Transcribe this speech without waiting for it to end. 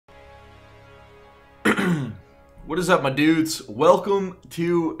What is up, my dudes? Welcome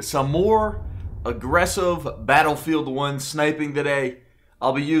to some more aggressive Battlefield 1 sniping today.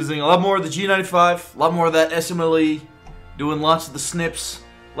 I'll be using a lot more of the G95, a lot more of that SMLE, doing lots of the snips,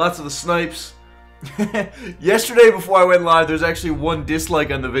 lots of the snipes. Yesterday, before I went live, there's actually one dislike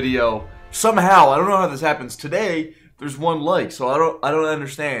on the video. Somehow, I don't know how this happens. Today, there's one like, so I don't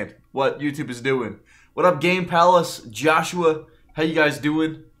understand what YouTube is doing. What up, Game Palace, Joshua? How you guys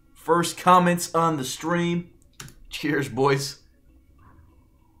doing? First comments on the stream. Cheers, boys.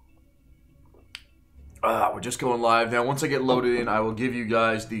 We're just going live now. Once I get loaded in, I will give you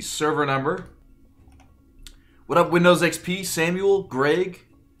guys the server number. What up, Windows XP? Samuel, Greg,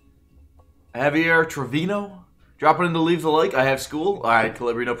 Javier, Trevino. Drop it in to leave the like. I have school. Alright,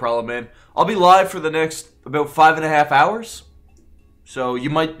 Calibri, no problem, man. I'll be live for the next about 5.5 hours. So you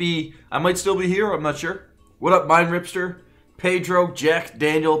might be, I might still be here, I'm not sure. What up, Mine Ripster? Pedro, Jack,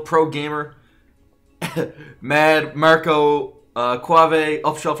 Daniel, Pro Gamer, Mad, Marco, Quave,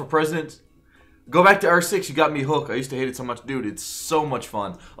 Upshall for President. Go back to R6, you got me hooked. I used to hate it so much. Dude, it's so much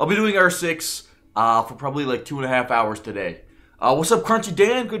fun. I'll be doing R6 for probably like 2.5 hours today. What's up, Crunchy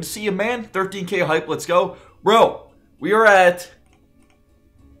Dan? Good to see you, man. 13K hype, let's go. Bro, we are at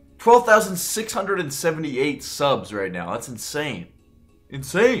 12,678 subs right now. That's insane.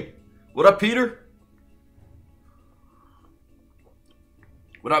 Insane. What up, Peter?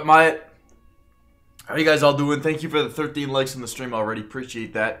 What up, Myatt? How you guys all doing? Thank you for the 13 likes in the stream already.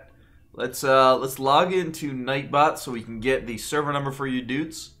 Appreciate that. Let's log into Nightbot so we can get the server number for you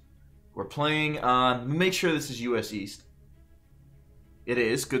dudes. We're playing on. Make sure this is US East. It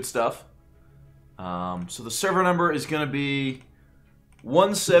is. Good stuff. So the server number is going to be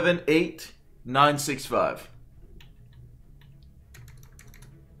 178965.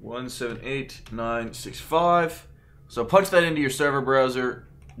 178965. So punch that into your server browser.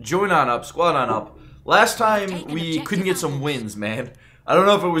 Join on up. Squad on up. Last time we couldn't get some wins, man. I don't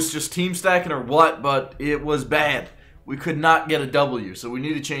know if it was just team stacking or what, but it was bad. We could not get a W, so we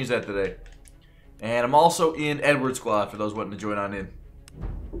need to change that today. And I'm also in Edward Squad for those wanting to join on in.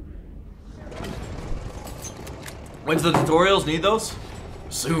 When's the tutorials? Need those?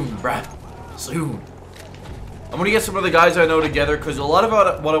 Soon, bruh. Soon. I'm going to get some of the guys I know together, because a lot of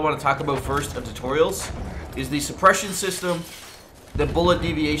what I want to talk about first in tutorials is the suppression system, the bullet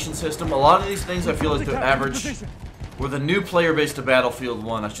deviation system. A lot of these things I feel like the average, or the new player base to Battlefield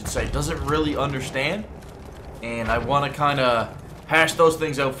 1, I should say, doesn't really understand. And I want to kind of hash those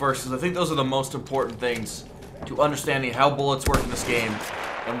things out first, because I think those are the most important things to understanding how bullets work in this game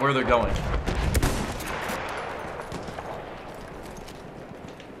and where they're going.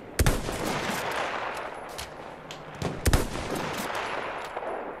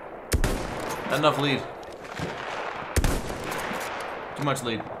 Not enough lead. Too much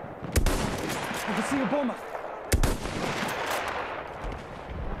lead. I can see a bomber.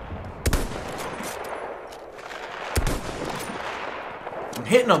 I'm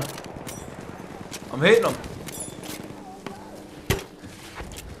hitting him. I'm hitting him.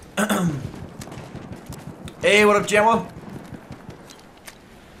 Hey, what up, Gemma?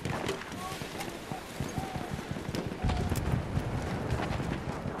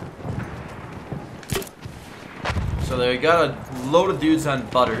 So they got a load of dudes on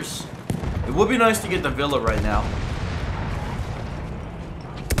Butters. It would be nice to get the Villa right now.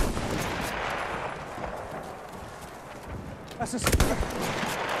 That's a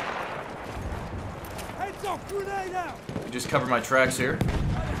heads off, grenade out. Just cover my tracks here.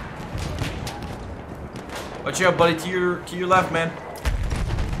 Watch out, buddy, to your left, man.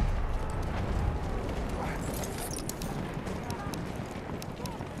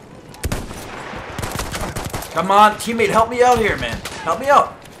 Come on, teammate, help me out here, man. Help me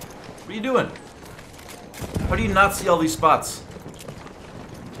out. What are you doing? How do you not see all these spots?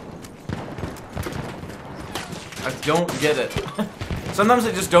 I don't get it. Sometimes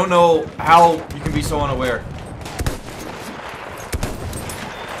I just don't know how you can be so unaware.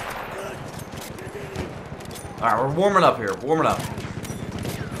 Alright, we're warming up here. Warming up.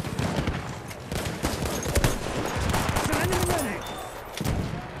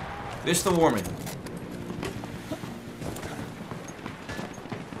 This is the warming.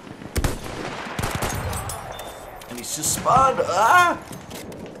 And he's just spawned. Ah!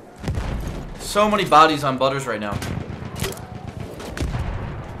 So many bodies on Butters right now.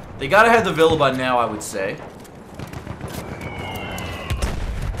 They gotta have the Villa by now, I would say.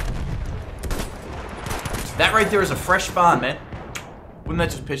 That right there is a fresh spawn, man. Wouldn't that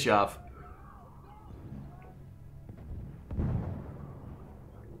just piss you off?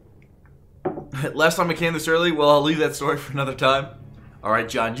 Last time I came this early, well, I'll leave that story for another time. Alright,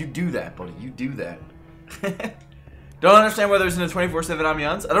 John, you do that, buddy. You do that. Don't understand why there isn't a 24/7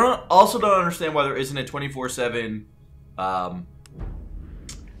 ambiance. Also don't understand why there isn't a 24/7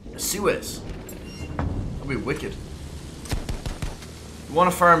 Suez. That'd be wicked. You want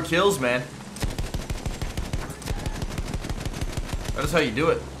to farm kills, man. That is how you do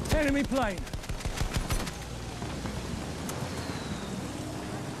it. Enemy plane.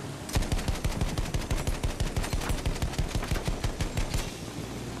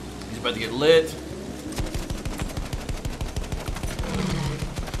 He's about to get lit.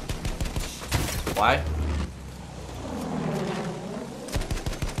 Why?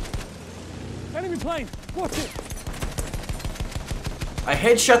 Enemy plane. Watch it. I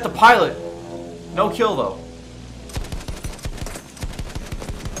headshot the pilot. No kill though.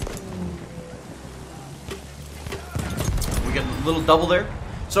 We get a little double there.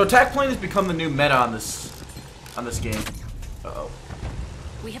 So attack plane has become the new meta on this game. Uh-oh.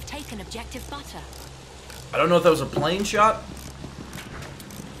 We have taken objective butter. I don't know if that was a plane shot.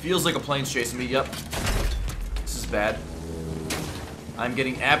 Feels like a plane's chasing me. Yep. This is bad. I'm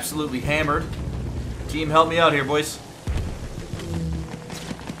getting absolutely hammered. Team, help me out here, boys.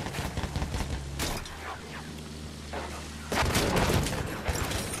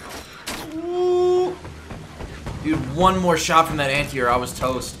 Ooh. Dude, one more shot from that anti-air, I was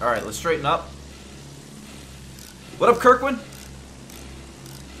toast. Alright, let's straighten up. What up, Kirkwood?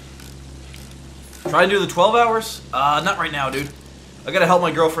 Try and do the 12 hours? Not right now, dude. I gotta help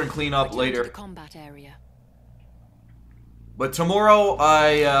my girlfriend clean up later. The combat area. But tomorrow,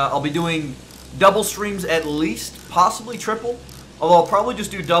 I'll be doing double streams at least, possibly triple. Although I'll probably just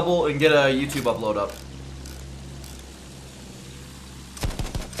do double and get a YouTube upload up.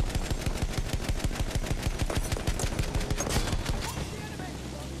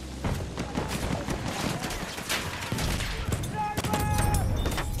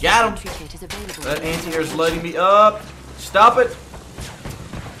 Got him! That anti-air's lighting me up. Stop it!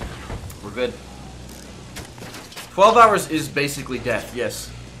 We're good. 12 hours is basically death, yes.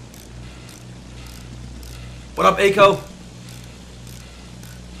 What up, Aiko?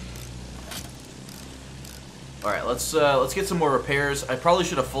 Alright, let's get some more repairs. I probably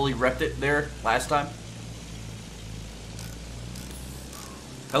should have fully repped it there last time.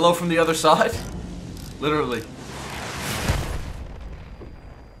 Hello from the other side? Literally.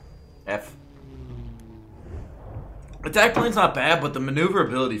 F. Attack plane's not bad, but the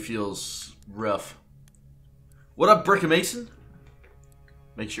maneuverability feels rough. What up, Brick and Mason?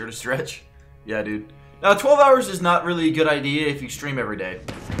 Make sure to stretch. Yeah, dude. Now, 12 hours is not really a good idea if you stream every day.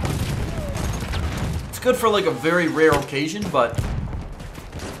 It's good for like a very rare occasion, but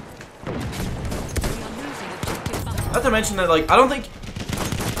not to mention that, like, I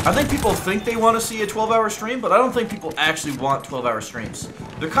think people think they want to see a 12-hour stream, but I don't think people actually want 12-hour streams.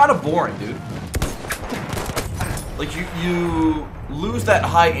 They're kind of boring, dude. Like, you lose that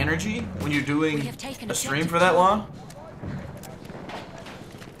high energy when you're doing a stream for that long.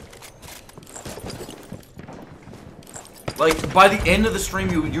 Like, by the end of the stream,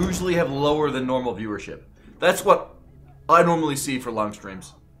 you usually have lower than normal viewership. That's what I normally see for long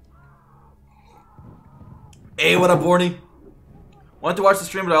streams. Hey, what up, Borny? Want to watch the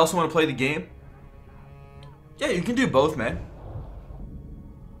stream, but I also want to play the game? Yeah, you can do both, man.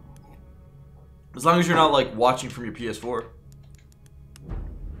 As long as you're not, like, watching from your PS4.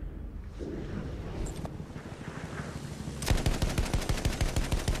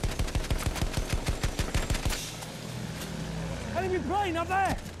 Enemy plane up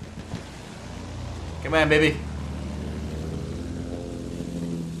there. Come on, baby.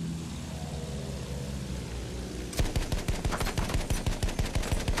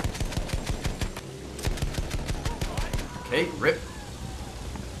 Okay, rip.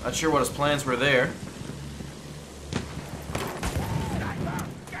 Not sure what his plans were there.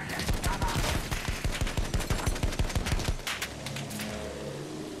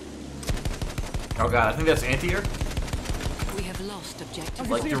 Oh god, I think that's anti-air. We have lost objective.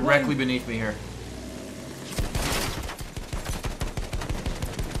 Like directly beneath me here.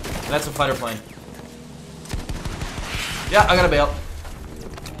 That's a fighter plane. Yeah, I gotta bail.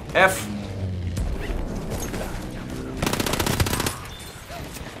 F.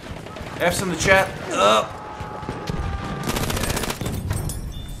 F's in the chat. Oh,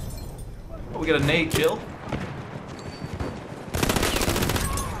 we got a nade kill.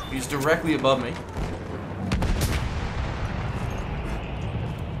 He's directly above me.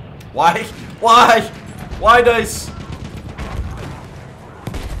 Why? Why? Why, Dice?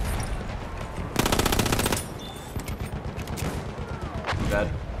 Bad.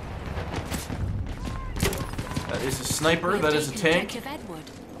 That is a sniper. That is a tank.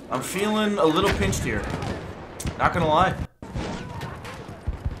 I'm feeling a little pinched here. Not gonna lie.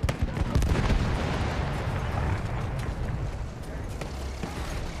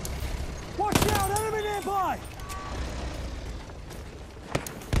 Watch out! Enemy nearby!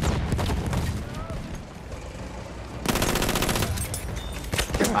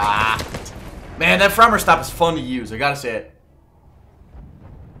 Ah. Man, that Framer stop is fun to use. I gotta say it.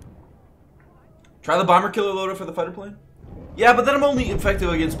 Try the bomber killer loader for the fighter plane? Yeah, but then I'm only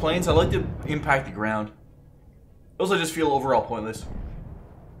effective against planes. I like to impact the ground. Those I just feel overall pointless.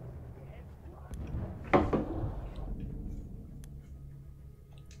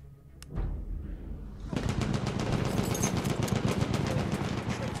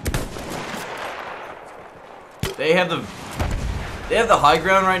 They have the high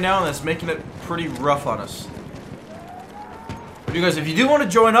ground right now, and that's making it pretty rough on us. But you guys, if you do want to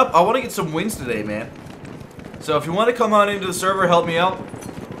join up, I want to get some wins today, man. So if you want to come on into the server, help me out.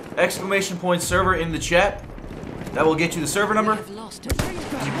 Exclamation point server in the chat. That will get you the server number. You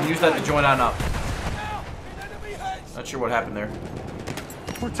can use that to join on up. Not sure what happened there.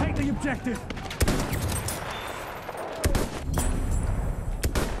 Protect the objective.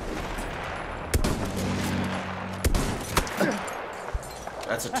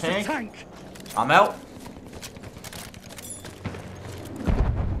 That's a That's tank. a tank. I'm out.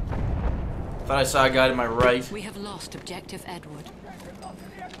 Thought I saw a guy to my right. We have lost objective Edward.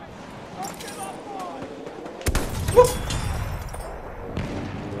 Woo.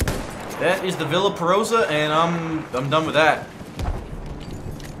 That is the Villa Perosa, and I'm done with that.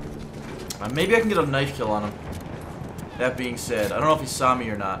 Maybe I can get a knife kill on him. That being said, I don't know if he saw me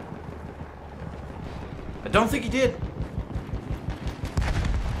or not. I don't think he did.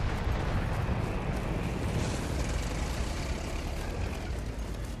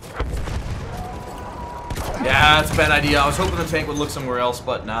 Yeah, that's a bad idea. I was hoping the tank would look somewhere else,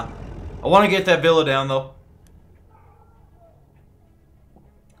 but nah. I want to get that villa down, though.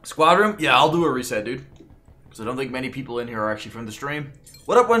 Squad room? Yeah, I'll do a reset, dude. Because I don't think many people in here are actually from the stream.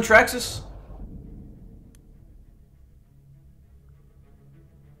 What up, One Traxxas?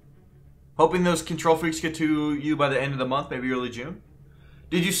 Hoping those control freaks get to you by the end of the month, maybe early June.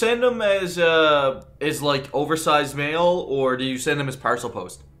 Did you send them as like oversized mail, or did you send them as parcel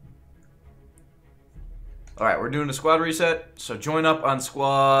post? Alright, we're doing a squad reset, so join up on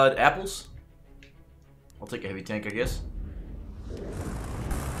squad apples. I'll take a heavy tank, I guess.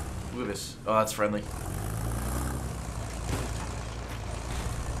 Look at this. Oh, that's friendly.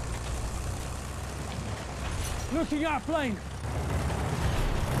 Looking at plane.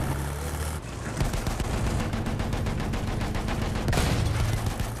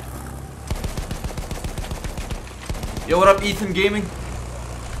 Yo, what up, Ethan Gaming?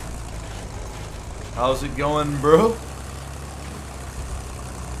 How's it going, bro?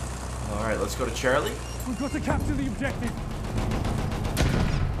 Alright, let's go to Charlie. We've got to capture the objective.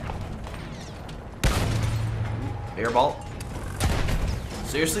 Airball.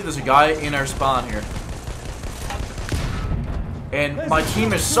 Seriously, there's a guy in our spawn here. And my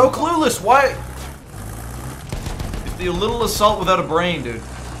team is so clueless. Why? It's the little assault without a brain, dude.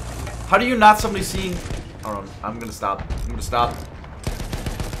 How do you not somebody seeing... Hold on, I'm gonna stop. I'm gonna stop.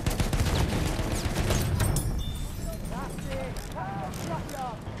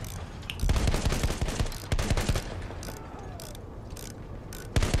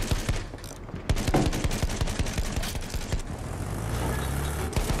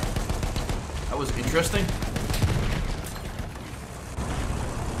 That was interesting.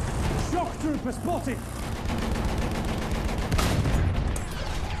 Shock trooper spotted.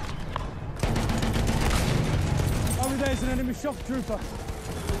 Over there's an enemy shock trooper.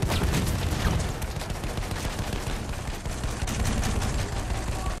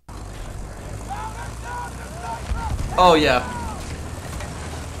 Oh yeah.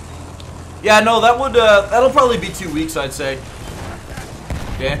 Yeah, no, that would that'll probably be 2 weeks, I'd say.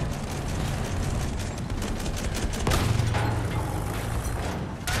 Okay.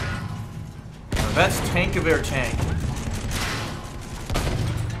 That's tank of air tank.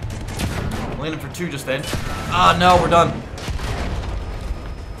 Landed for 2 just then. Ah, no, we're done.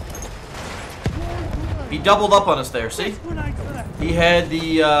 He doubled up on us there, see? He had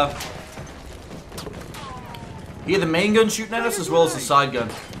the main gun shooting at us as well as the side gun.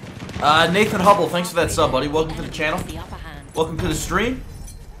 Nathan Hubble, thanks for that sub, buddy. Welcome to the channel. Welcome to the stream.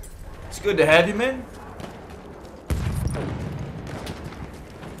 It's good to have you, man.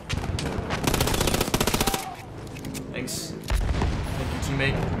 Thanks. Thank you,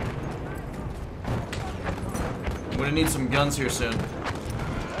 teammate. I'm gonna need some guns here soon.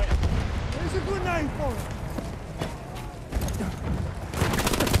 There's a good name for it.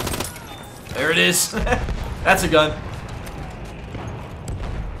 There it is. That's a gun.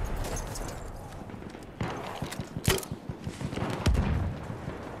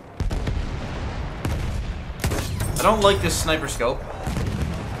 I don't like this sniper scope.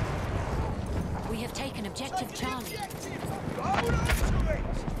 We have taken objective Charlie.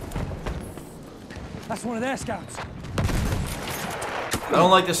 That's one of their scouts. I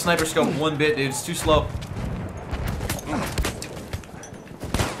don't like this sniper scope one bit, dude. It's too slow.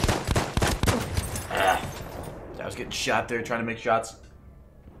 I was getting shot there trying to make shots.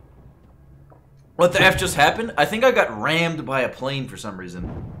 What the F just happened? I think I got rammed by a plane for some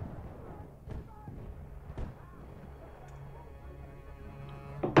reason.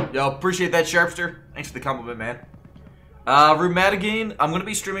 Yo, appreciate that, Sharpster. Thanks for the compliment, man. Rheumatagain, I'm going to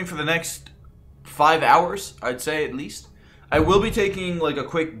be streaming for the next 5 hours, I'd say, at least. I will be taking, like, a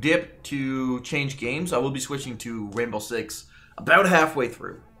quick dip to change games. I will be switching to Rainbow Six about halfway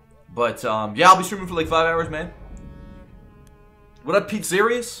through. But, yeah, I'll be streaming for, like, 5 hours, man. What up, Pete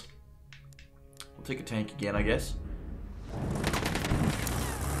Serious? We'll take a tank again, I guess.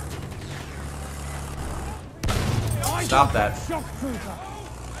 Stop that. Shock trooper.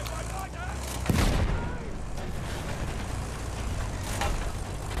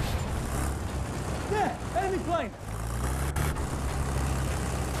 There, enemy plane.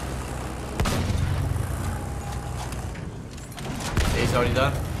 He's already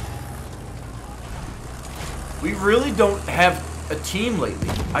done. We really don't have a team lately.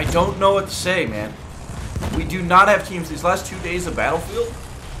 I don't know what to say, man. We do not have teams. These last 2 days of Battlefield,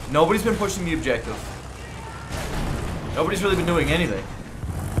 nobody's been pushing the objective. Nobody's really been doing anything.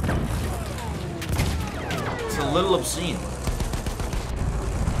 It's a little obscene.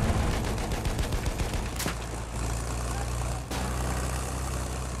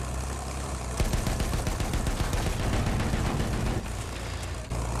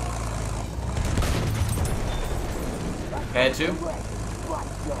 Had to. We've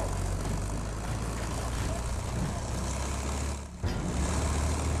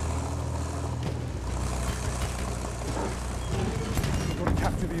got to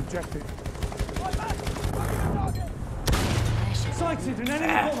capture the objective. Sighted an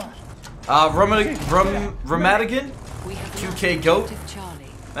enemy bomber. Rheumatagain? We have 2K goat. objective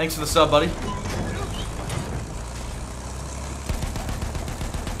Charlie. Thanks for the sub, buddy.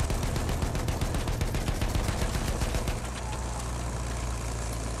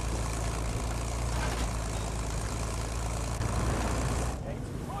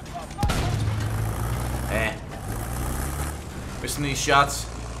 Missing these shots.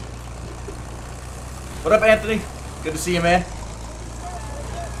 What up, Anthony? Good to see you, man.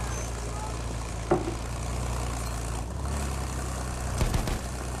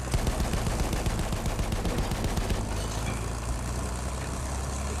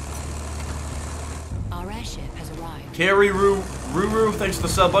 Our airship has arrived. Carrie Ruru, thanks for the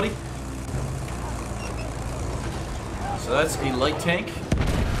sub, buddy. So that's a light tank.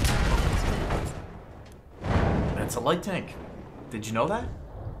 That's a light tank. Did you know that?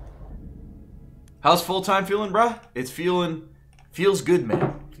 How's full time feeling, bruh? It's feels good,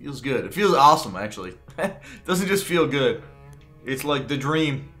 man. Feels good. It feels awesome, actually. Doesn't just feel good. It's like the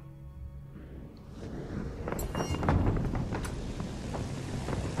dream.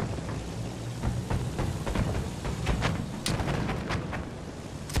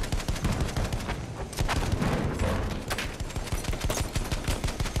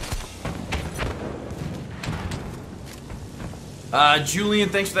 Julian,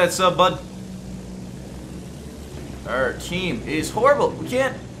 thanks for that sub, bud. Our team is horrible. We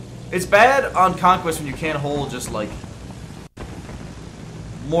can't. It's bad on Conquest when you can't hold just like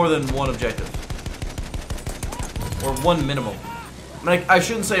more than one objective or one minimum. I mean, I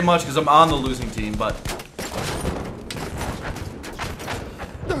shouldn't say much because I'm on the losing team, but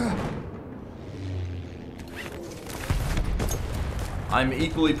I'm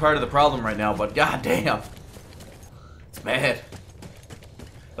equally part of the problem right now. But goddamn, it's bad.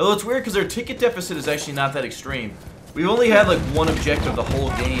 Although it's weird because our ticket deficit is actually not that extreme. We've only had like one objective the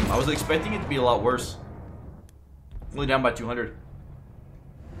whole game. I was expecting it to be a lot worse. Only down by 200.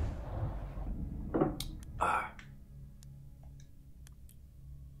 Ah.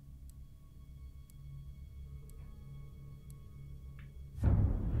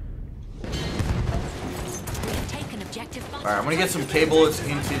 We have taken objective. Alright, I'm gonna get some K bullets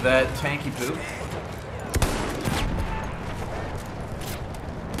into that tanky poo.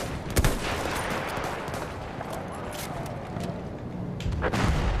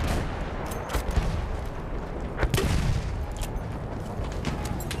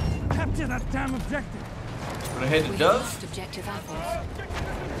 Capture that damn objective. I'm gonna head to We have Dove. lost objective apples.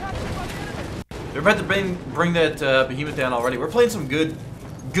 They're about to bring that behemoth down already. We're playing some good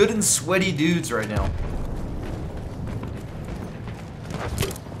and sweaty dudes right now.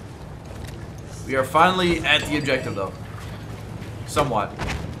 We are finally at the objective, though. Somewhat.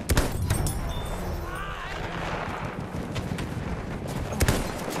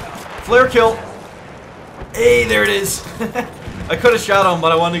 Flare kill. Hey, there it is. I could have shot him,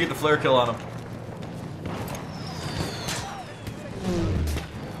 but I wanted to get the flare kill on him.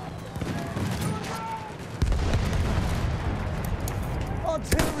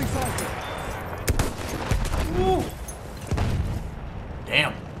 Artillery sighted. Woo.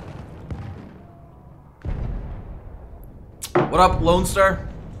 Damn. What up, Lone Star?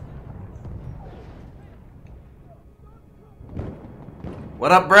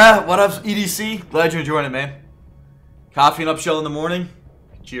 What up, bruh? What up, EDC? Glad you're enjoying it, man. Coffee and Upshall in the morning?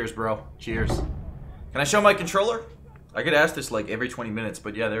 Cheers, bro. Cheers. Can I show my controller? I could ask this like every 20 minutes,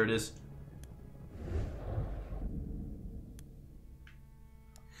 but yeah, there it is.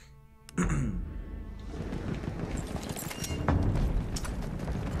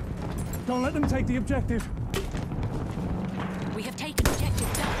 Don't let them take the objective. We have taken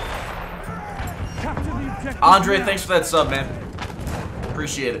objective Duff. Capture the objective. Andre, now. thanks for that sub, man.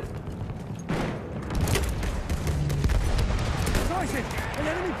 Appreciate it. Sighted! An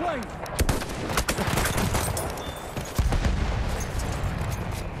enemy plane!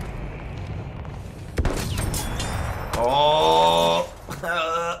 Oh!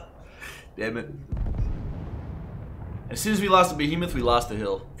 Damn it. As soon as we lost the behemoth, we lost the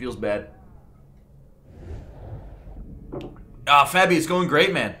hill. Feels bad. Ah, Fabi, it's going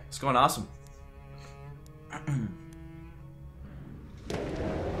great, man. It's going awesome.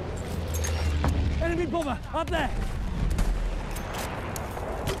 Enemy bomber! Up there!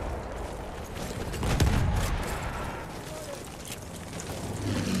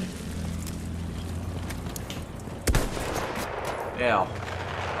 Yeah.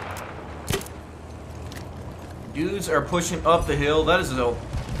 Dudes are pushing up the hill. That is a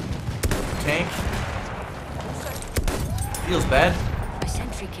tank. Feels bad. A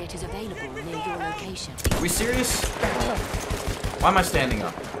sentry kit is available near your location. Are we serious? Why am I standing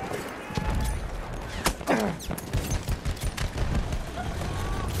up?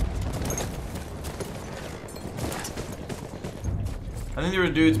 I think there were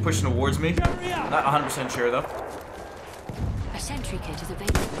dudes pushing towards me. Not 100% sure though. A sentry kit is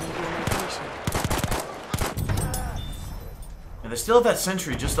available near your location. And they still have that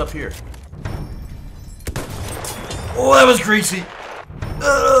sentry just up here. Oh, that was greasy.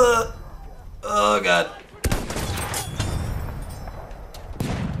 Oh god.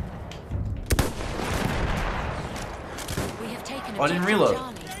 We have taken Oh, I didn't objective reload. Charlie.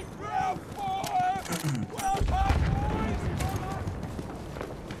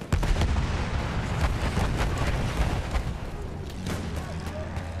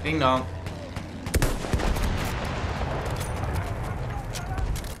 Ding dong.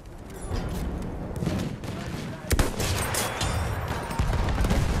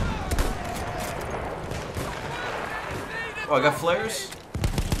 Oh, I got flares.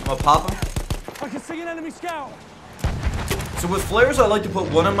 I'm gonna pop them. I can see an enemy scout! So with flares, I like to put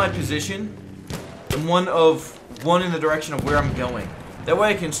one on my position and one in the direction of where I'm going. That way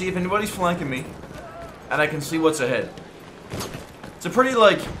I can see if anybody's flanking me and I can see what's ahead. It's a pretty,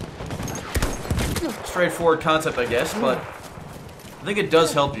 like, straightforward concept, I guess, but I think it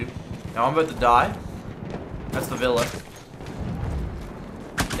does help you. Now I'm about to die. That's the villa.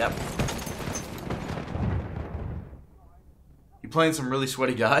 Yep. You playing some really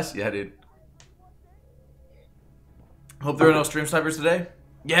sweaty guys? Yeah, dude. Hope there are no stream snipers today.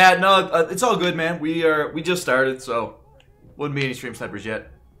 Yeah, no, it's all good, man. We just started, so wouldn't be any stream snipers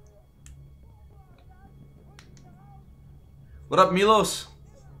yet. What up, Milos?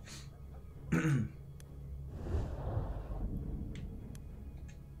 We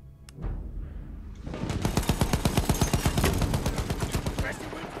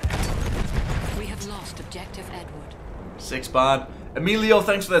have lost objective Edward. 6 bond. Emilio,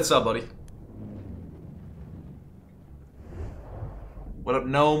 thanks for that sub, buddy. What up,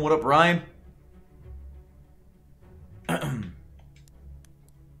 Gnome? What up, Ryan?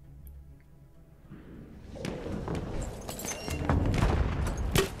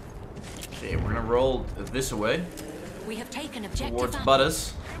 Okay, we're gonna roll this away We have taken objective towards Alpha.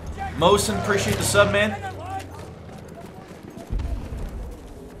 Buttus. Mosin, appreciate the sub, man.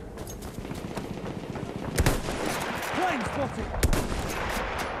 Plane spotted!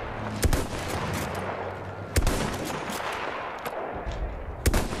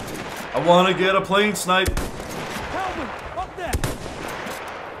 I wanna get a plane snipe. Calvin! Up there!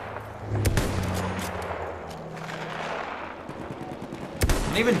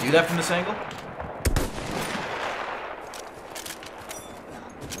 Can I even do that from this angle?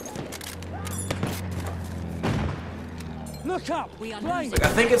 Look up! We are Plane! Like, I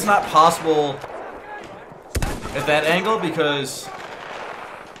think it's not possible at that angle because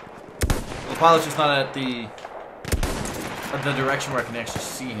the pilot's just not at the direction where I can actually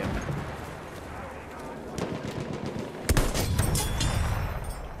see him.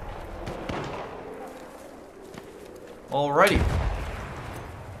 Alrighty.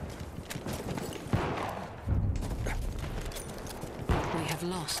 We have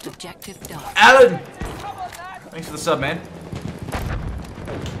lost objective Duff. Alan! Thanks for the sub, man.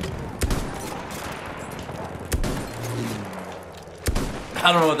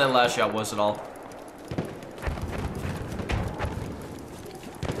 I don't know what that last shot was at all.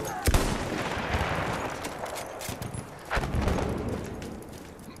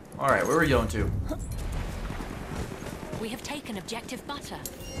 Alright, where are we going to? We have taken objective Butter.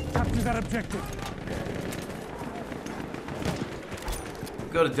 Capture that objective.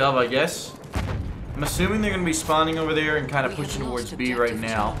 Go to Dove, I guess. I'm assuming they're going to be spawning over there and kind of We have pushing towards lost B right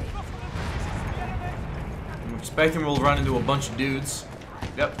objective now. Charlie. I'm expecting we'll run into a bunch of dudes.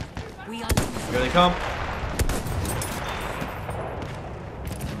 Yep, We are here they come.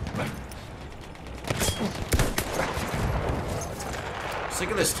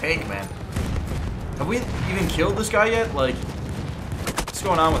 Sick of this tank, man. Have we even killed this guy yet? Like, what's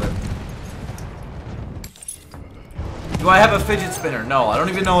going on with it? Do I have a fidget spinner? No, I don't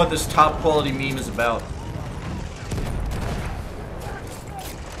even know what this top quality meme is about.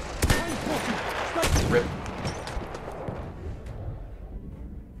 Rip.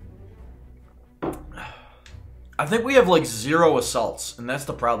 I think we have like 0 assaults, and that's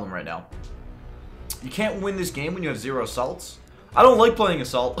the problem right now. You can't win this game when you have 0 assaults. I don't like playing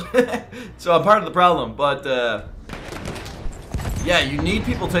assault, so I'm part of the problem, but yeah, you need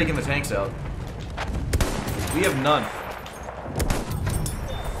people taking the tanks out. We have none.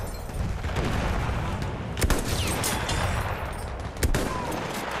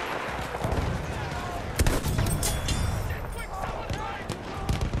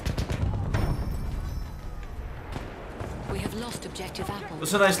 We have lost objective Apple.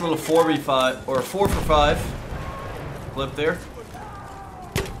 It's a nice little 4v5 or 4 for 5 clip there.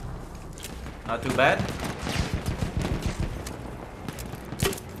 Not too bad.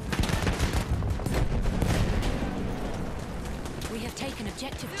 We have taken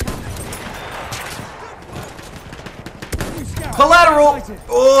objective Charlie. Collateral!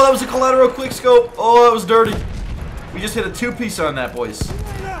 Oh, that was a collateral quick scope. Oh, that was dirty. We just hit a 2-piece on that, boys.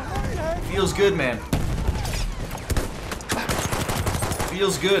 Feels good, man.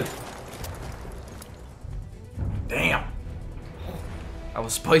 Feels good. Damn. That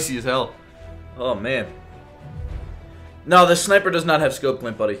was spicy as hell. Oh, man. No, the sniper does not have scope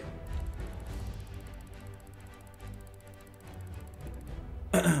glint, buddy.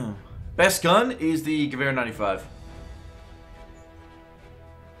 Best gun is the Gewehr 95.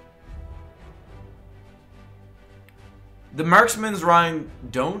 The marksman's Rhine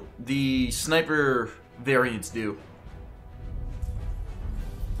don't. The sniper variants do.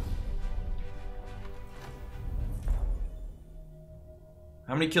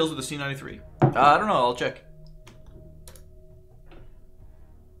 How many kills with the C93? I don't know. I'll check.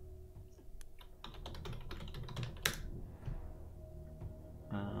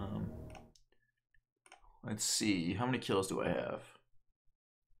 Let's see. How many kills do I have?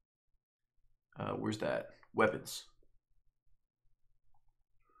 Where's that? Weapons.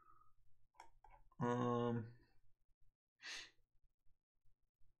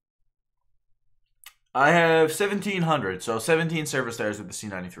 I have 1,700, so 17 service stars with the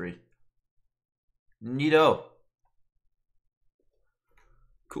C93. Neato.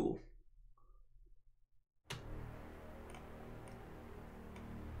 Cool.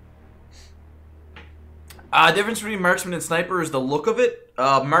 Difference between marksman and sniper is the look of it.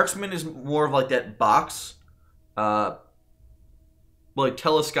 Marksman is more of like that box, like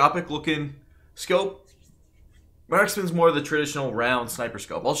telescopic looking scope. Marksman's more the traditional round sniper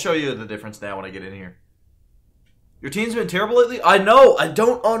scope. I'll show you the difference now when I get in here. Your team's been terrible lately? I know. I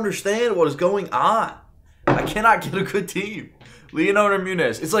don't understand what is going on. I cannot get a good team. Leonardo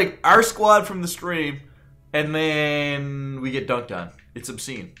Muniz. It's like our squad from the stream, and then we get dunked on. It's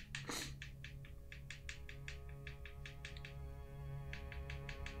obscene.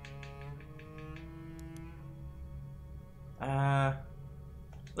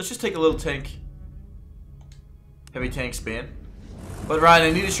 Let's just take a little tank. Heavy tank spin. But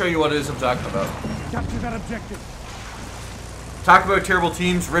Ryan, I need to show you what it is I'm talking about. Capture that objective. Talk about terrible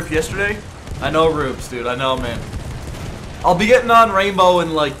teams. Rip yesterday. I know, Rubes, dude. I know, man. I'll be getting on Rainbow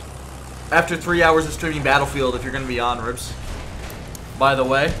in like after 3 hours of streaming Battlefield if you're gonna be on, Ribs. By the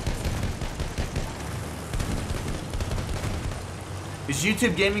way. Is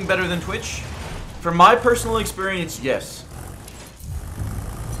YouTube gaming better than Twitch? From my personal experience, yes.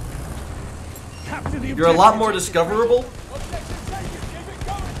 You're a lot more discoverable.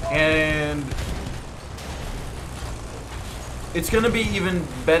 And it's gonna be even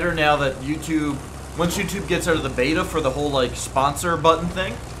better now that YouTube, once YouTube gets out of the beta for the whole like sponsor button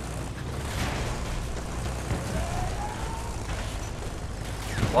thing.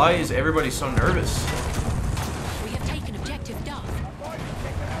 Why is everybody so nervous? We have taken objective Duff.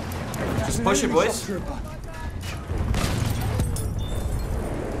 Just push it, boys.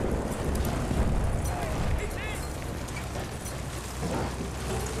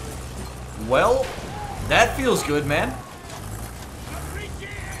 Well, that feels good, man.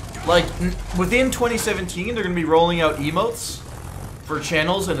 Like, within 2017, they're going to be rolling out emotes for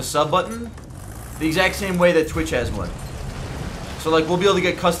channels and a sub button the exact same way that Twitch has one. So, like, we'll be able to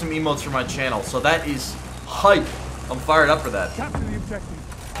get custom emotes for my channel. So that is hype. I'm fired up for that. Capture the objective.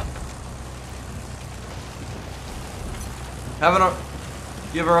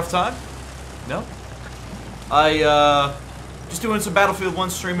 You have a rough time? No? Just doing some Battlefield 1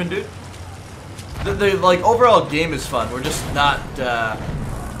 streaming, dude. The like, overall game is fun. We're just not,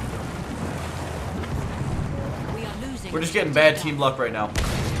 we're just getting bad team luck right now.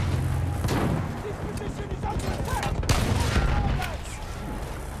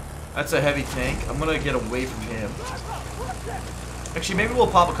 That's a heavy tank. I'm gonna get away from him. Actually, maybe we'll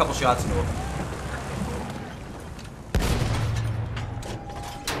pop a couple shots into him.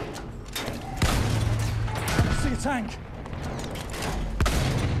 See a tank.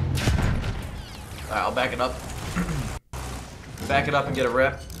 Alright, I'll back it up. Back it up and get a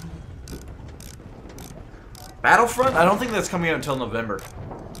rep. Battlefront? I don't think that's coming out until November.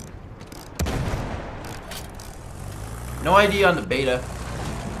 No idea on the beta.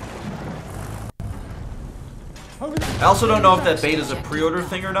 I also don't know if that beta is a pre-order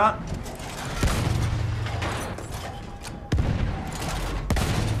thing or not.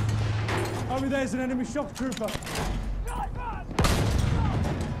 Over there's an enemy shock trooper.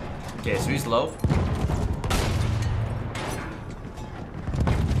 Okay, so he's low.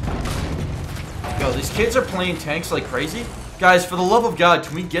 Yo, these kids are playing tanks like crazy. Guys, for the love of God,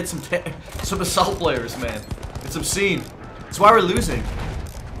 can we get some assault players, man? It's obscene. That's why we're losing.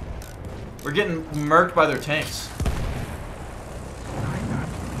 We're getting murked by their tanks.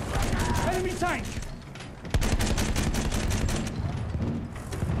 Enemy tank.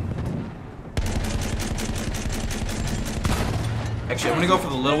 Actually, I'm gonna go for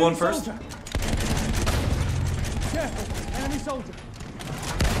the little one first. Careful, enemy soldier.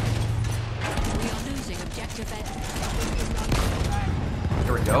 We are losing objective Ed.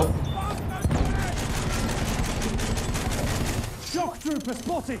 Here we go. Shock trooper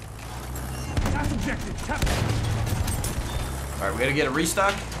spotted. That's objective. Capture. Alright, we gotta get a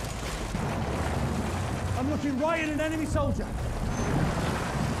restock. I'm looking right at an enemy soldier.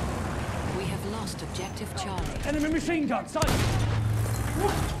 We have lost objective Charlie. Enemy machine gun sight.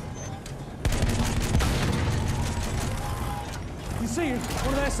 You see him?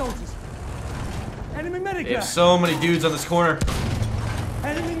 One of their soldiers. Enemy medic They have there. so many dudes on this corner.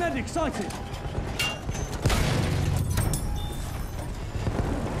 Enemy medic sighted.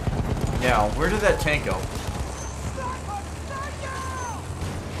 Now, where did that tank go?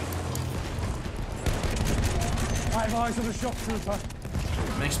 I have eyes on the shock trooper.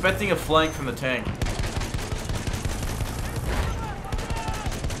 I'm expecting a flank from the tank.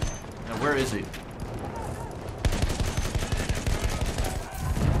 Now, where is he?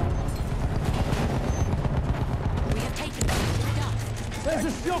 We have taken objective Duff. There's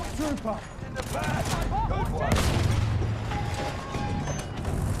a shock trooper.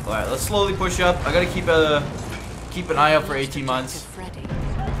 Alright, let's slowly push up. I gotta keep an eye out for 18 months. Freddy.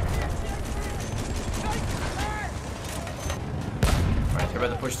 Alright,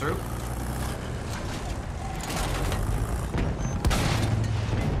 everybody push through.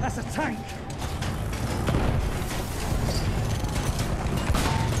 That's a tank.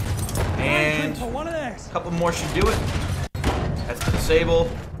 And For one of theirs. a couple more should do it. That's the disable.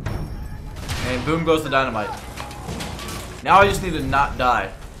 And boom goes the dynamite. Now I just need to not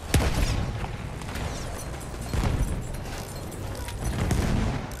die.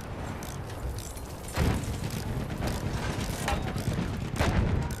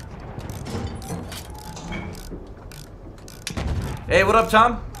 Hey, what up,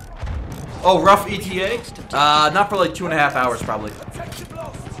 Tom? Oh, rough ETA? Not for like 2.5 hours, probably.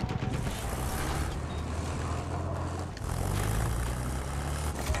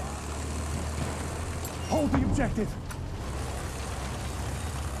 Hold the objective.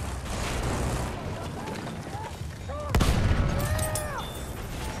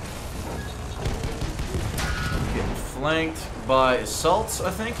 Getting flanked by assaults,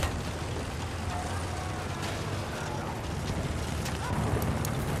 I think.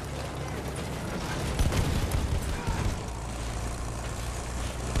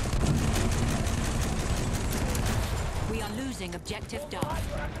 We are losing objective Duff.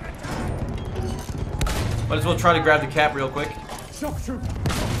 Might as well try to grab the cap real quick. Shock troop.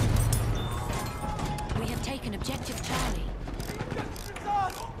 We have taken objective Charlie.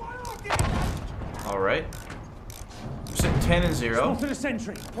 Alright. We're sitting 10 and 0. Spotted a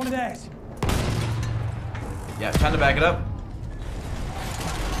sentry. One of theirs. Yeah, time to back it up.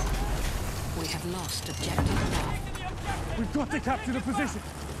 We have lost objective Duff. We've got to capture the position.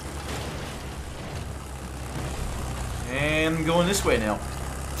 And I'm going this way now.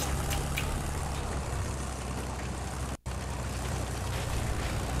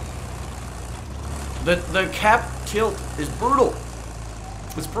 The cap tilt is brutal.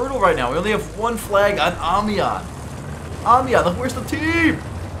 It's brutal right now. We only have one flag on Amiens. Amiens, where's the team?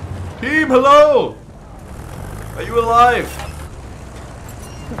 Team, hello! Are you alive?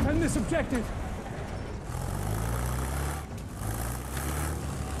 Defend this objective.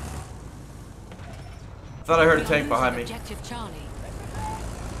 Thought I heard a We are tank behind me. losing objective Charlie.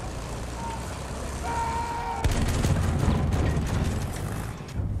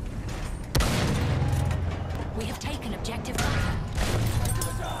 We have taken objective Alpha.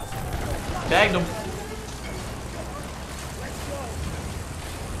 Tagged him.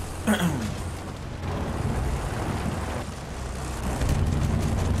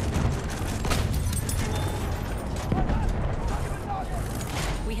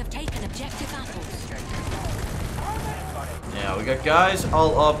 We have taken objective Apples. Yeah, we got guys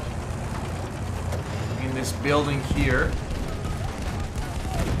all up in this building here.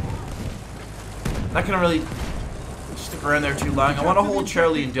 Not gonna really stick around there too long. I want to hold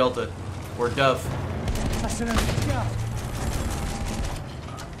Charlie and Delta, or Dove. That's an enemy scout.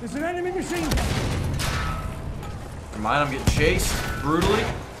 There's an enemy machine gun. Never mind, I'm getting chased brutally.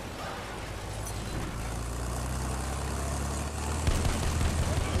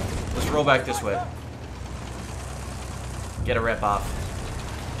 Let's roll back this way. Get a rep off.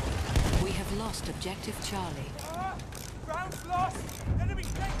 We have lost objective Charlie. Ground's lost. Enemy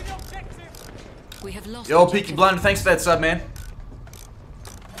taking the objective. We have lost Yo, objective Peaky Blind, thanks for that sub, man.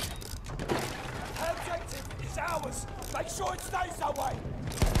 Objective is ours. Make sure it stays that way.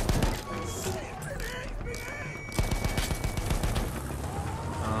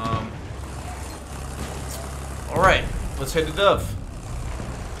 Alright, let's head to Dove.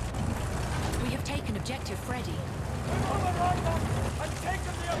 We have taken objective Freddy. I've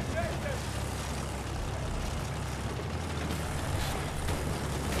taken the objective.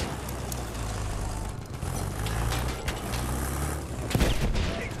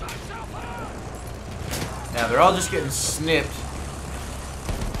 Now, they're all just getting snipped.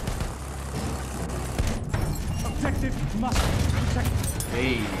 Objective must be protected.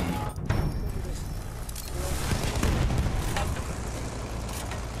 Hey.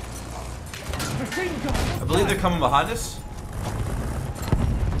 Machine gun. I believe they're coming behind us.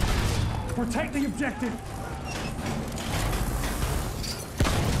 Protect the objective.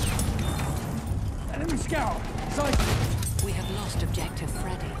 Enemy scout. Sight. We have lost objective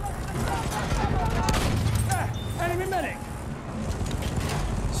Freddy. Enemy medic.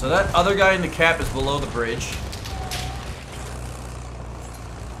 So that other guy in the cap is below the bridge.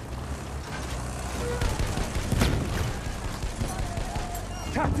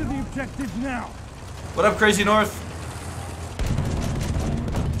 Capture the objective now. What up, Crazy North?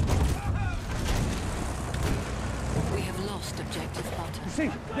 We have lost objective Butter.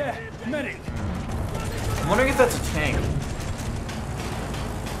 See, there, medic. I'm wondering if that's a tank.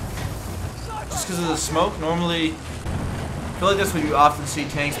 Just because of the smoke, normally, I feel like that's what you often see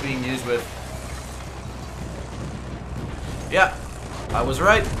tanks being used with. Yeah, I was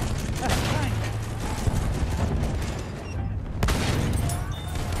right.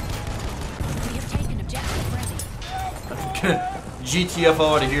 We have taken objective Freddy.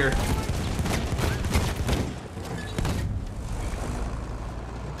 GTFO out of here.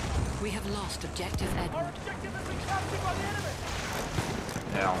 We have lost objective Edward.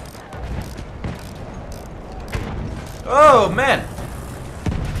 Now. Oh, man!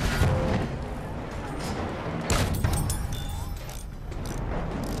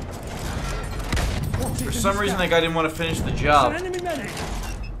 For some reason, that guy didn't want to finish the job. Enemy medic.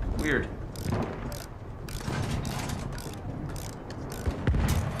 Weird.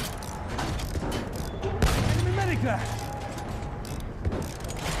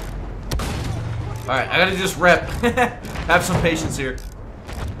 Alright, I gotta just rep. Have some patience here.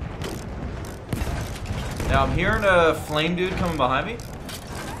 Now I'm hearing a flame dude coming behind me.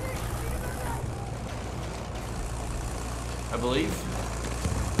 I believe.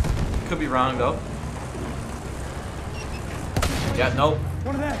 Could be wrong though. Yeah, nope.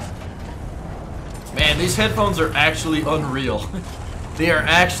 One of that. Man, these headphones are actually unreal. They are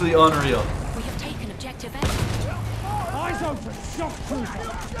actually unreal. We have taken objective A. Eyes open. Shock trooper.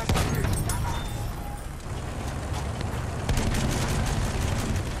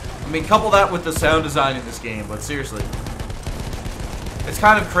 I mean, couple that with the sound design in this game, but seriously. It's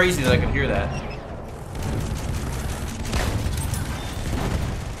kind of crazy that I can hear that.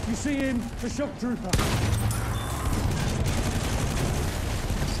 You see him, the shock trooper.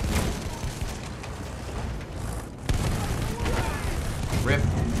 Rip.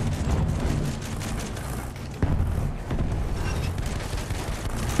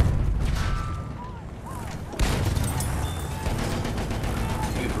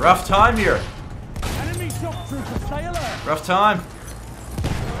 Dude, rough time here. Enemy shock trooper, stay alert. Rough time.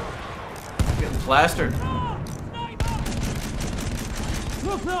 Getting plastered.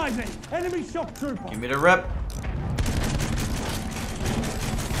 Look, Ivy. Enemy shock trooper. Give me the rep.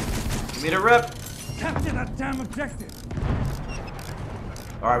 Give me the rep. Capture that damn objective.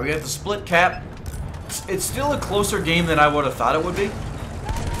 Alright, we got the split cap. It's still a closer game than I would have thought it would be.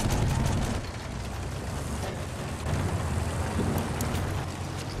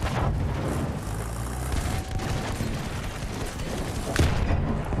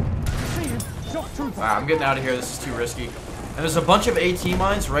 See him, shock trooper. Alright, I'm getting out of here. This is too risky. And there's a bunch of AT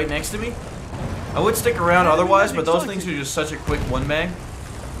mines right next to me. I would stick around otherwise, but those things are just such a quick one bang.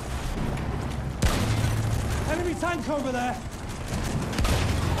 Enemy tank over there.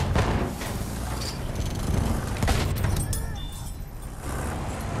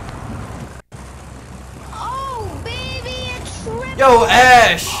 Oh, baby, it's triple. Yo,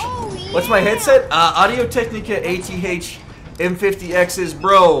 Ash! Oh, What's my headset? Audio Technica ATH M50X's.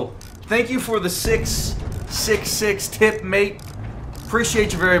 Bro, thank you for the 666 tip, mate.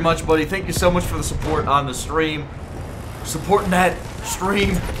 Appreciate you very much, buddy. Thank you so much for the support on the stream. Supporting that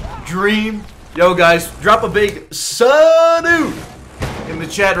stream dream. Yo, guys, drop a big salute in the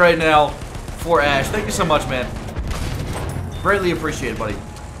chat right now for Ash. Thank you so much, man. Greatly appreciated, buddy.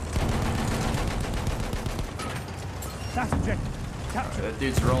 That's objective. Capture. That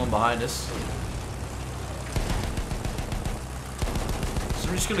dude's rolling behind us. So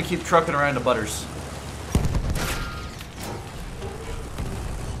we're just gonna keep trucking around to Butters.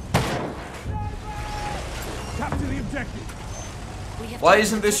 Capture the objective. We have Why taken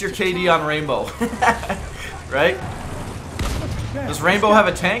isn't this your objective KD Charlie. on Rainbow? Right? There. Does Rainbow have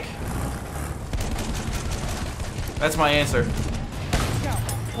a tank? That's my answer. Scout.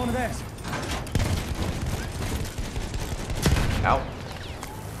 One of theirs. Out.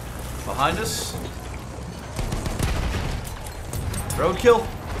 Behind us. Roadkill.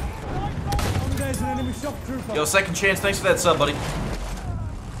 One of theirs, an enemy shock trooper. Yo, second chance. Thanks for that sub, buddy. We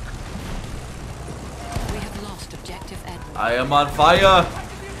have lost objective Edward. I am on fire.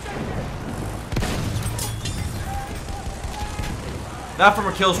 Not from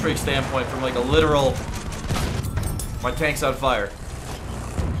a kill streak standpoint, from like a literal. My tank's on fire.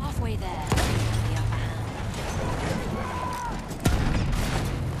 Halfway there. The upper hand.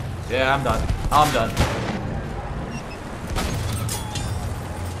 Yeah, I'm done. I'm done.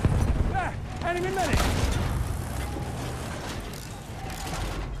 There. Enemy medic.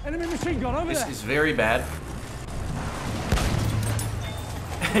 Enemy machine gun over This there. is very bad.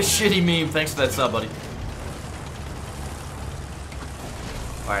 Shitty meme. Thanks for that sub, buddy.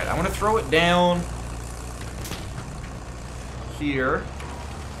 Alright, I'm gonna throw it down here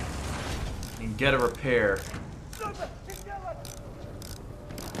and get a repair.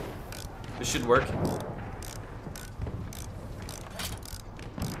 This should work.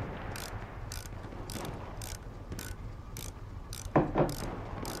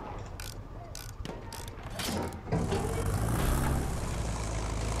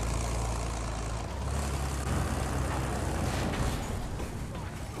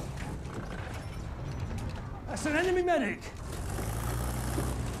 That's an enemy medic.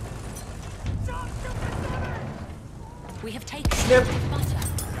 We have taken Snip. objective butter.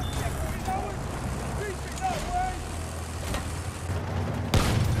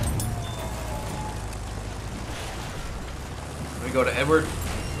 Let me go to Edward.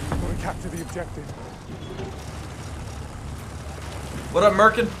 We capture the objective. What up,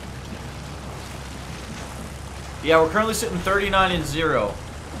 Merkin? Yeah, we're currently sitting 39-0.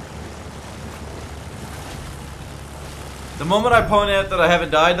 The moment I point out that I haven't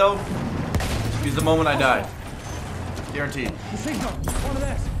died, though, is the moment I die. Guaranteed. Machine gun. One of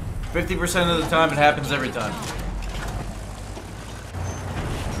theirs. 50% of the time, it happens every time.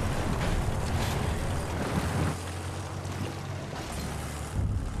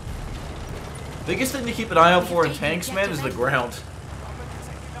 Biggest thing to keep an eye out for in tanks, man, is the ground.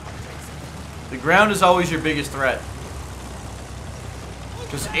 The ground is always your biggest threat.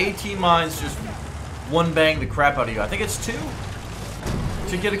 Because AT mines just one bang the crap out of you. I think it's two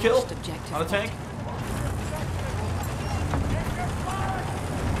to get a kill on a tank.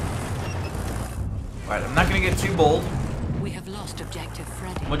 Alright, I'm not going to get too bold. We have lost objective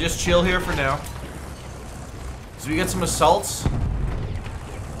Freddy. I'm going to just chill here for now. So we get some assaults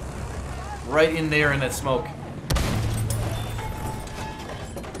right in there in that smoke.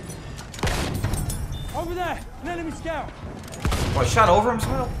 Over there. An enemy scout. Oh, I shot over him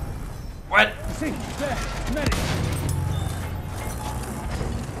somehow? What? See, there. Medic.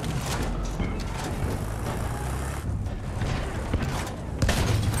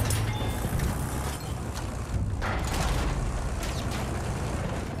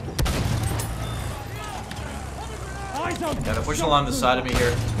 Eyes open. Got a push along the side of me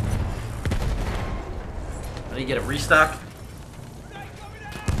here. I need to get a restock.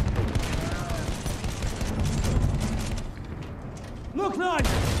 Look, line.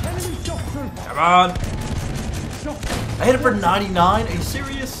 Enemy shot through. Come on. Shot. I hit it for 99? Are you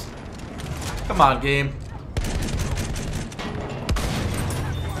serious? Come on, game.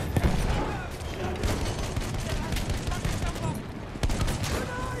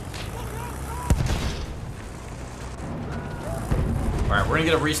 Alright, we're gonna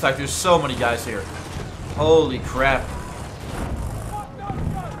get a restock. There's so many guys here. Holy crap.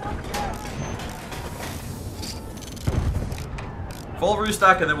 Full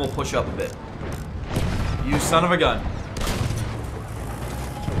restock and then we'll push up a bit. You son of a gun.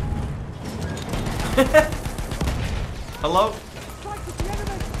 Hello?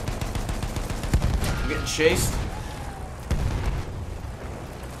 I'm getting chased.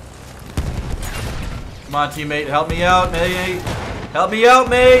 Come on, teammate. Help me out, mate. Help me out,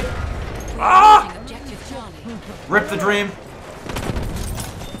 mate. Ah! Objective Charlie. Rip the dream.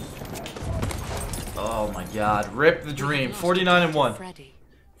 Oh my god. Rip the dream. 49 and 1.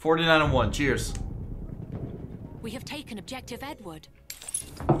 49 and 1. Cheers. We have taken objective Edward.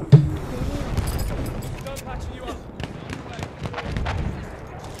 Patching you up.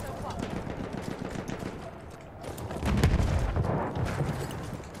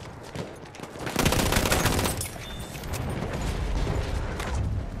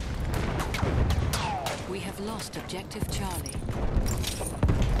 We have lost objective Charlie.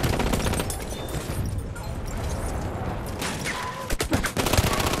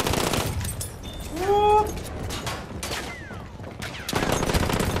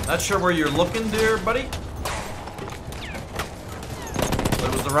 Not sure where you're looking there, buddy. But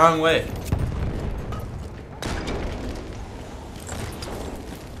it was the wrong way.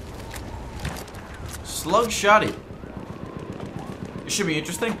 Slug shotty. It should be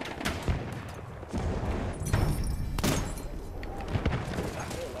interesting.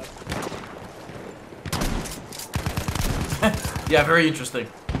 Yeah, very interesting.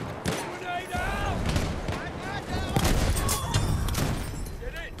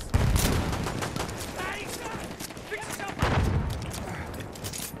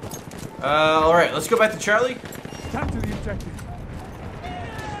 Alright, let's go back to Charlie. Capture the objective.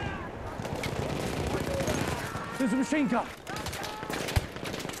 There's a machine gun.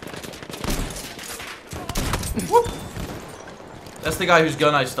 Whoop. That's the guy whose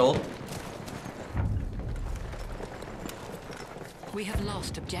gun I stole. We have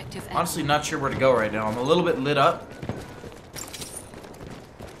lost objective Edward. Honestly, not sure where to go right now. I'm a little bit lit up.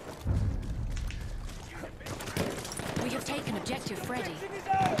 We have taken objective Freddy.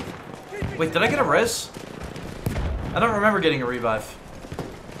 Wait, did I get a res? I don't remember getting a revive.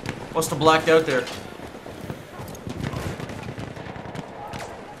 Must have blacked out there.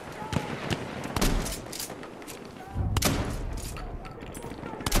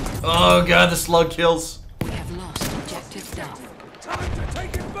 Oh god, the slug kills. We have lost objective Duff. Time to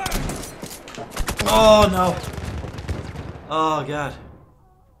take it back. Oh no. Oh god.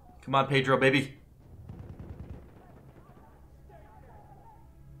 Come on, Pedro, baby.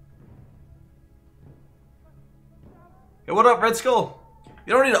 Hey, what up, Red Skull?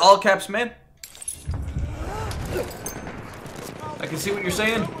 You don't need all caps, man. I can see what you're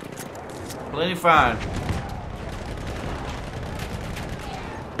saying. Plenty fine.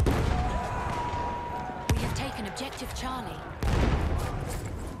 We have taken objective Charlie.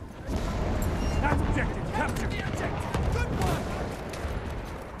 That objective. Capture the objective. Good one.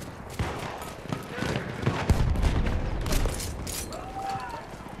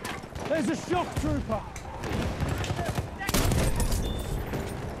 There's a shock trooper.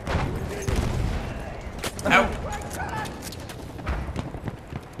 Ow.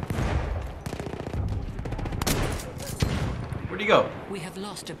 Where'd he go? We have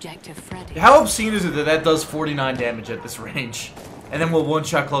lost objective Freddy. How obscene is it that that does 49 damage at this range? And then we'll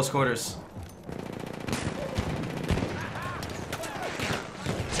one-shot close quarters.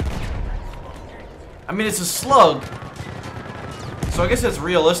 I mean, it's a slug. So I guess it's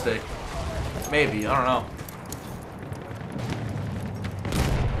realistic. Maybe, I don't know.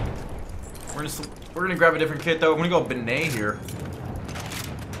 We're gonna grab a different kit though. I'm gonna go Benet here.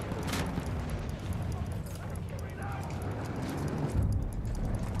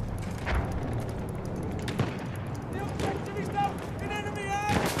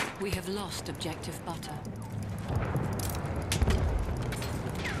 We have lost objective Butter.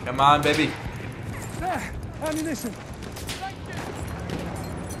 Come on, baby. There, ammunition.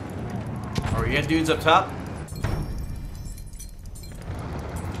 Are we getting dudes up top?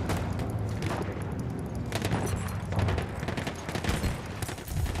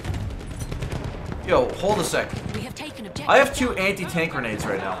 Yo, hold a sec. We have taken objective. I have 2 anti-tank grenades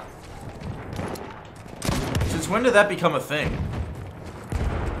right now. Since when did that become a thing?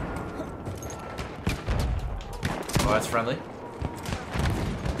 Oh, that's friendly.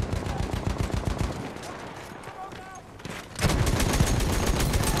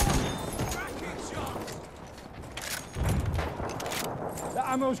 That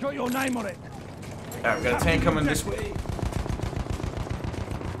ammo's got your name on it. Alright, we got a tank coming this way.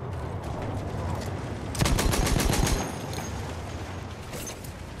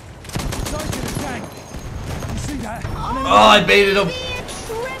 Oh, I baited him.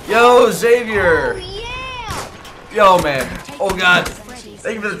 Yo, Xavier. Yo, man. Oh, God.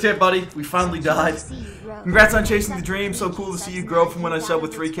 Thank you for the tip, buddy. We finally died. Congrats on chasing the dream. So cool to see you grow from when I subbed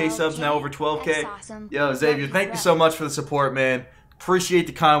with 3K subs, now over 12K. Yo, Xavier, thank you so much for the support, man. Appreciate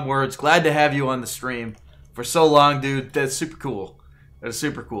the kind words. Glad to have you on the stream for so long, dude. That's super cool. That's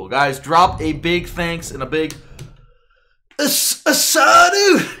super cool. Guys, drop a big thanks and a big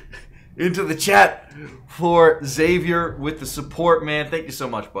asadu into the chat for Xavier with the support, man. Thank you so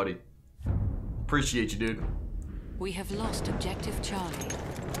much, buddy. Appreciate you, dude. We have lost objective Charlie.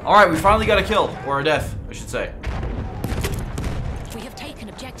 Alright, we finally got a kill. Or a death, I should say. We have taken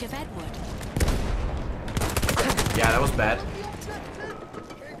objective Edward. Yeah, that was bad.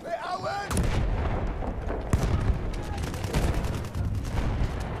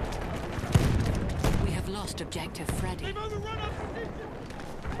 We have lost objective Freddy.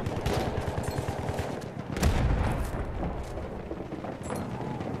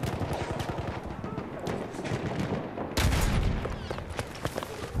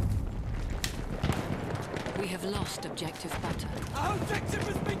 We have lost objective Butter. Our objective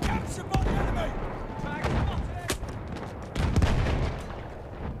has been captured by the enemy.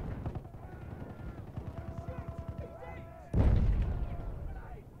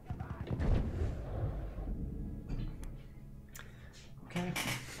 Okay.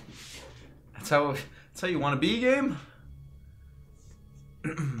 That's how you want to be, game?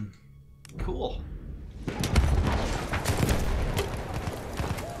 Cool.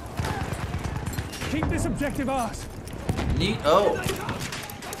 Keep this objective ours. Neat. Oh.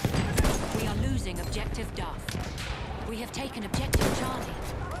 We are losing objective Duff. We have taken objective Charlie.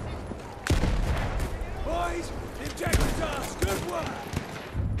 Boys, the objective's ours. Good work.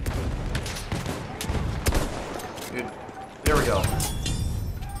 Dude, there we go.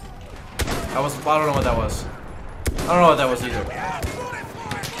 I don't know what that was. I don't know what that was either.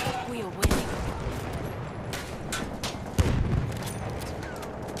 We are winning.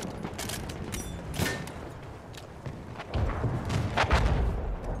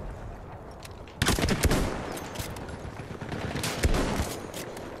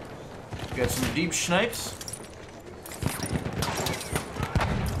 Got some deep snipes.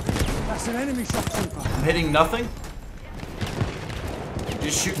 That's an enemy shock trooper. I'm hitting nothing.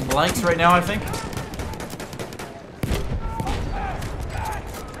 Just shooting blanks right now, I think.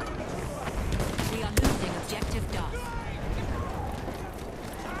 We are losing objective Duff.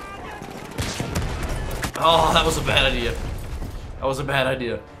 Oh, that was a bad idea. That was a bad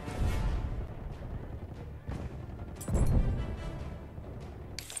idea.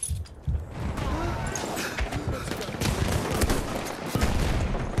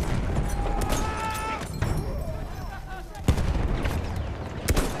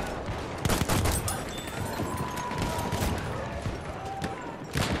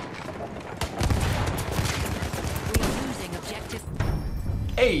 We are losing objective.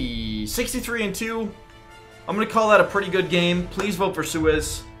 Hey, 63-2. I'm gonna call that a pretty good game. Please vote for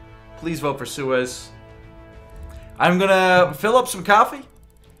Suez. Please vote for Suez. I'm gonna fill up some coffee.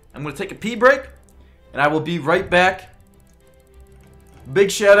 I'm gonna take a pee break. And I will be right back. Big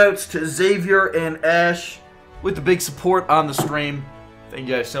shout outs to Xavier and Ash with the big support on the stream. Thank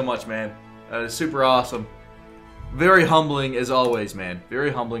you guys so much, man. That is super awesome. Very humbling as always, man. Very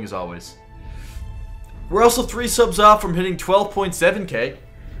humbling as always. We're also 3 subs off from hitting 12.7k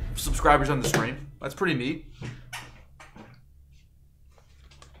subscribers on the stream. That's pretty neat.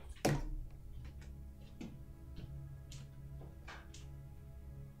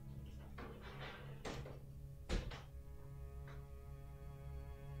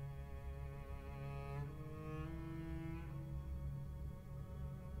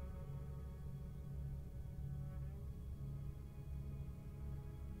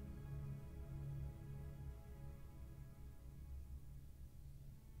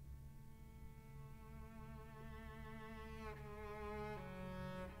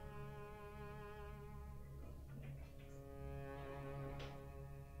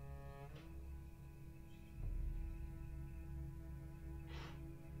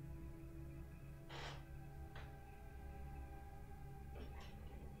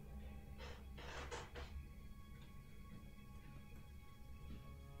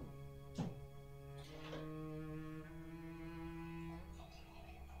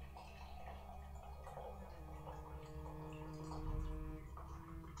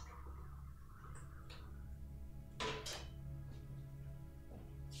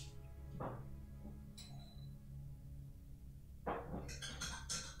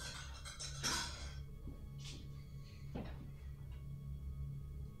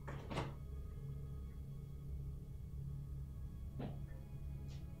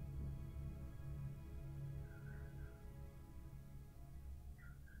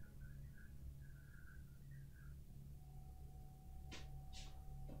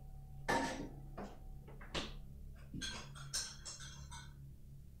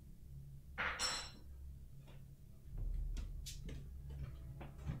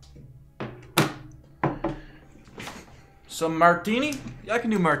 Some martini? Yeah, I can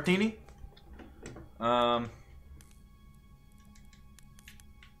do martini.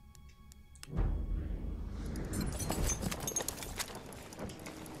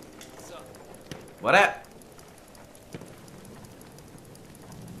 What at?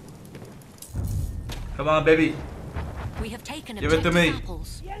 Come on, baby. We have taken Give it to me.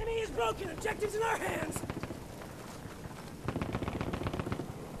 apples. The enemy is broken. Objectives in our hands.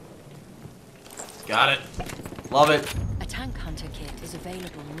 Got it. Love it. A tank hunter kit is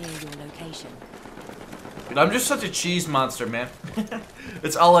available near your location. Dude, I'm just such a cheese monster, man.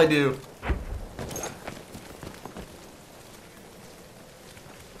 That's all I do.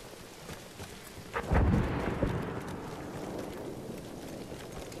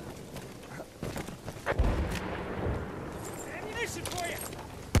 Ammunition for you.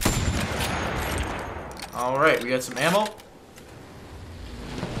 Alright, we got some ammo.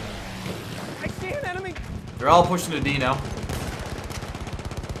 I see an enemy. They're all pushing to D now.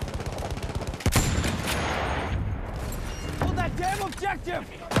 Hold that damn objective.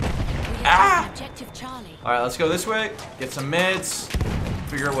 We have taken objective Charlie. Alright, let's go this way. Get some meds.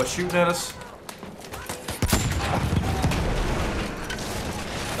 Figure out what's shooting at us.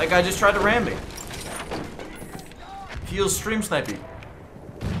 That guy just tried to ram me. Feels stream sniping.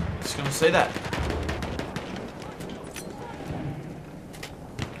 Just gonna say that.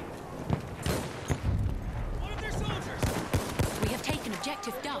 One of their soldiers. We have taken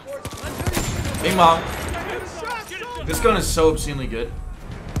objective Duff. Bing bong. This gun is so obscenely good.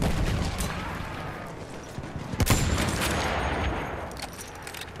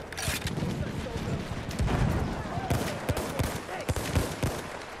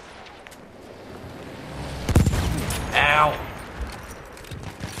 Ow.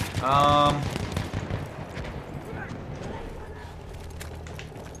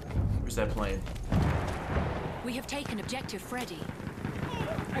 Where's that plane? We have taken objective Freddy.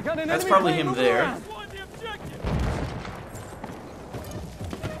 I got an That's enemy probably plane him moving there. around.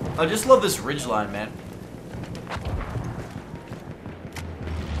 I just love this ridgeline, man.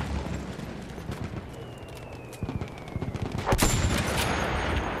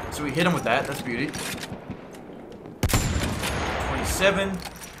 So we hit him with that. That's beauty. 27.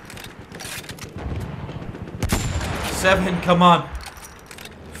 7. Come on.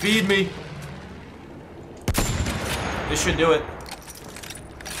 Feed me. This should do it.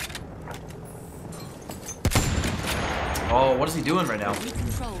 Oh, what is he doing right now? We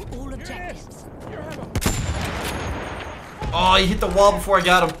control all objectives. Oh, he hit the wall before I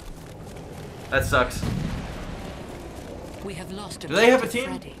got him. That sucks. We have lost. Do they have a team?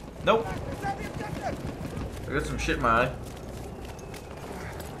 Freddy. Nope. I got some shit in my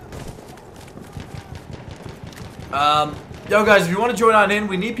eye. Yo guys, if you want to join on in,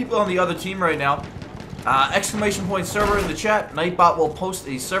 we need people on the other team right now. Exclamation point server in the chat. Nightbot will post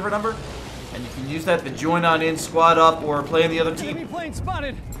a server number, and you can use that to join on in, squad up, or play in the other team. Enemy plane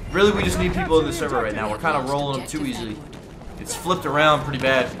spotted. Really, we just need people in the server right now. We're kind of rolling them too easily. It's flipped around pretty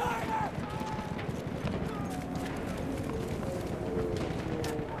bad.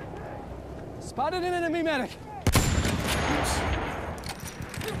 Spotted an enemy medic. Oops.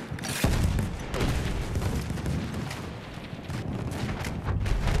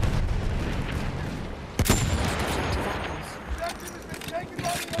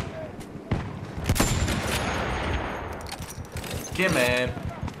 Get man.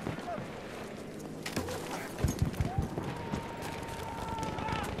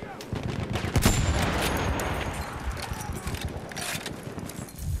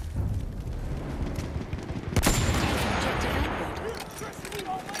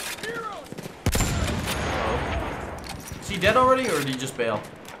 Is he dead already, or did he just bail?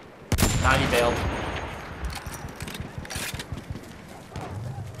 Nah, he bailed.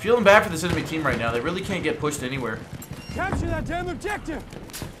 Feeling bad for this enemy team right now. They really can't get pushed anywhere. Capture that damn objective.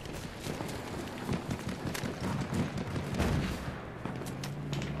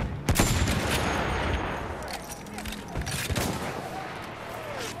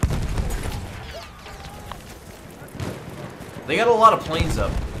 They got a lot of planes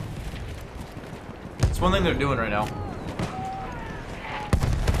up. It's one thing they're doing right now.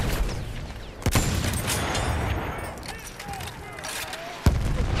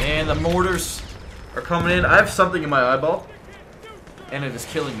 And the mortars are coming in. I have something in my eyeball, and it is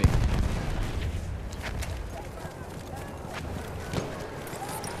killing me.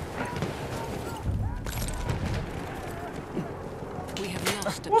 We have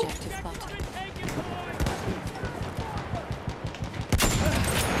lost objective button.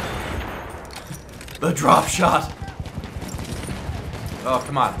 The drop shot. Oh,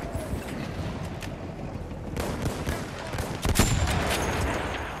 come on.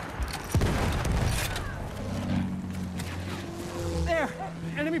 There,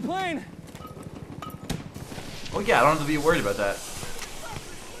 enemy plane. Oh yeah, I don't have to be worried about that.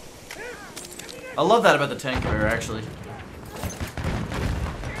 I love that about the tank carrier, actually.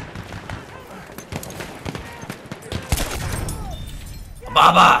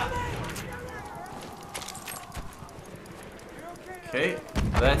 Baba! Okay,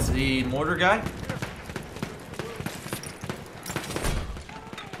 that's the mortar guy.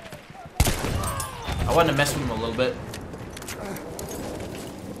 I wanted to mess with him a little bit.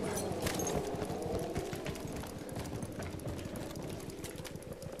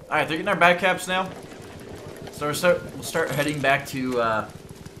 Alright, they're getting our back caps now. So we'll start heading back to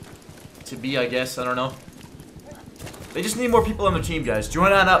B, I guess. I don't know. They just need more people on the team, guys.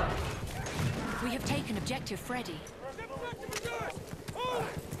 Join on up. We have taken objective Freddy.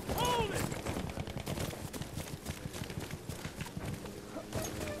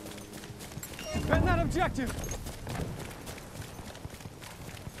 Defend that objective.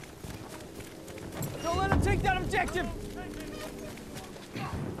 Don't let him take that objective.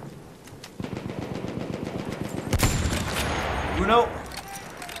 Uno.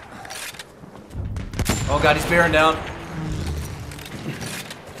 Oh god, he's bearing down.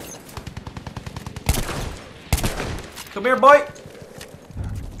 Come here, boy.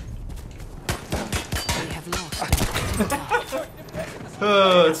 We have lost.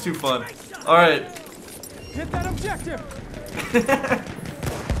 Oh, it's too fun. Alright. Hit that objective.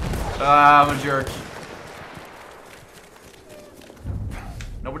 Ah, I'm a jerk.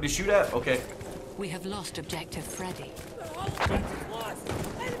 Nobody to shoot at? Okay. We have lost objective Freddy.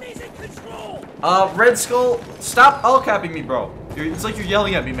 Red Skull, stop all capping me, bro. It's like you're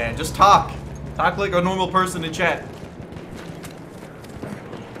yelling at me, man. Just talk. Talk like a normal person in chat.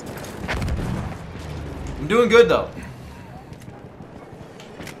 I'm doing good, though.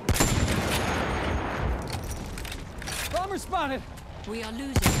 Bomber spotted. We are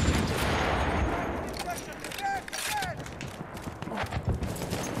losing objective.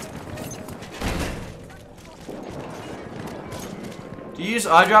 Do you use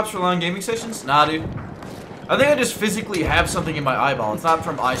eye drops for long gaming sessions? Nah, dude. I think I just physically have something in my eyeball. It's not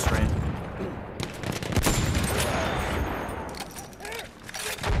from eye strain.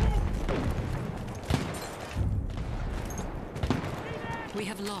 We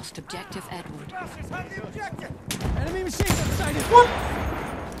have lost objective Edward. Enemy machine gun sighted. What?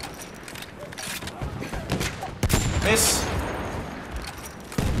 Miss.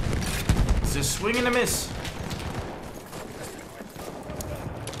 It's a swing and a miss.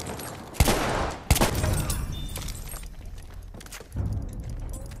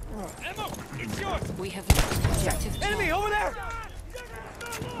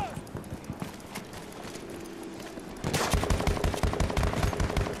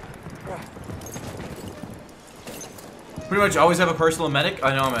 Pretty much always have a personal medic?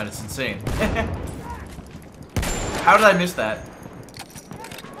 I know, man, it's insane. How did I miss that?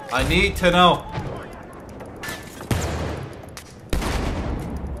 I need to know.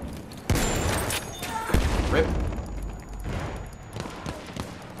 Rip.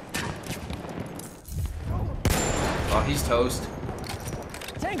 Oh, he's toast.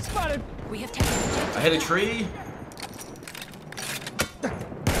 Tank spotted. We have taken objective. I hit a tree.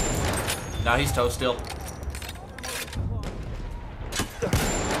 Nah, he's toast still.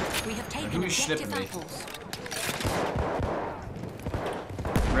 We have taken Who's objective snipping me? apples.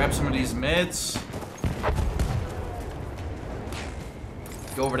 Grab some of these meds.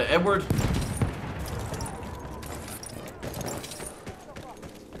 Go over to Edward.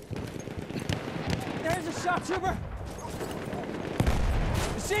 There's a shot trooper.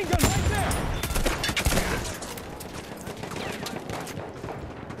 Machine gun right there.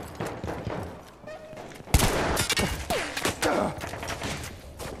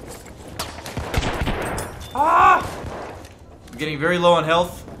 Ah! I'm getting very low on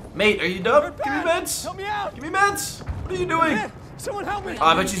health. Mate, are you done? We're Give me bad. meds. Help me out. Give me meds. What are you doing? Man, someone help me. Oh,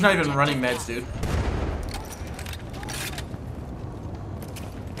 I bet she's not even running meds, dude.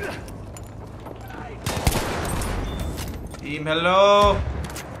 Team, hello?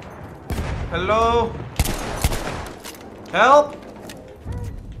 Hello? Help!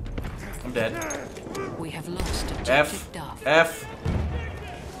 I'm dead. We have lost objective F. Duff. F.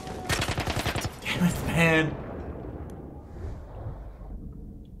 Damn it, man.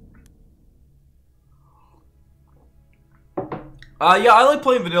 Yeah, I like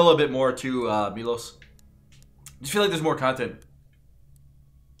playing vanilla a bit more too, Milos. Just feel like there's more content.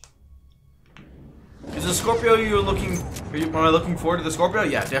 Is the Scorpio you're looking? Am I looking forward to the Scorpio?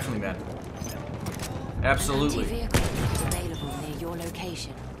 Yeah, definitely, man. Absolutely. An anti-vehicle is available near your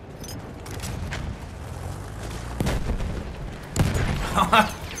location.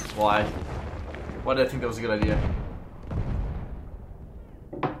 Why? Why did I think that was a good idea?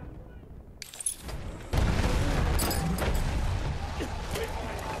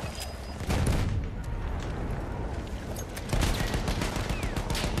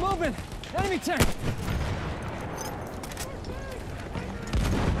 Moving. Enemy tank.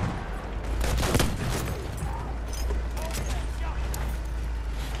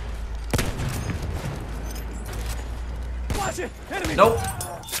 Watch it. Enemy. Nope.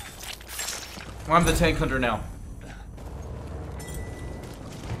 I'm the tank hunter now.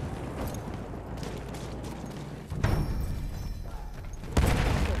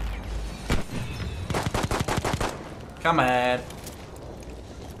 Come on.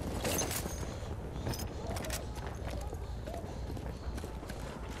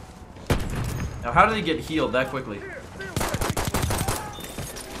 Now, how did he get healed that quickly?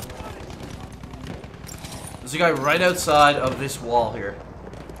 There's a guy right outside of this wall here.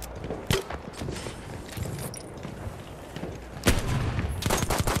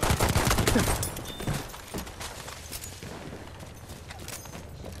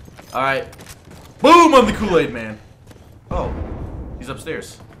 Alright. Boom! I'm the Kool-Aid man. Oh. He's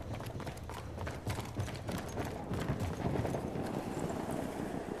upstairs.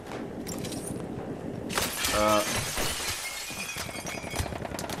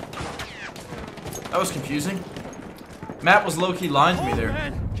 That was confusing. Matt was low-key lying to me there.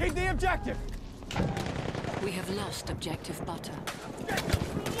 Man, keep the objective. We have lost objective butter.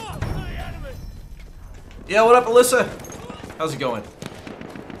 Yeah, what up, Alyssa? How's it going?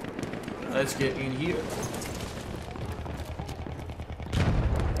 Let's get in here.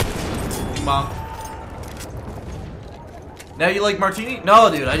 Come on. Now you like Martini?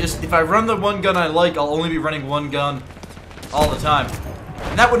 No, dude. If I run the one gun I like, I'll only be running one gun all the time.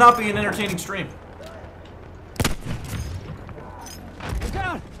 And that would not be an entertaining stream. Look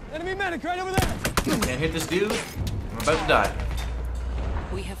out! Enemy medic right over there. Can't hit this dude. I'm about to die.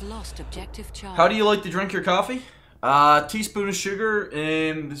 We have lost objective Charlie. How do you like to drink your coffee? Teaspoon of sugar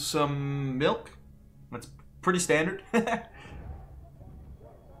and some milk. That's pretty standard.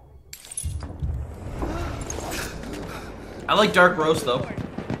 I like dark roast though.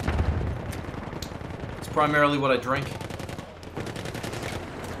 It's primarily what I drink.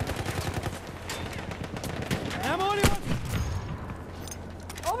 Ammo, anyone?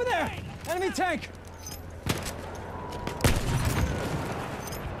 Over there! Enemy tank!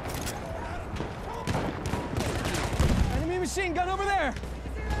 Enemy machine gun over there!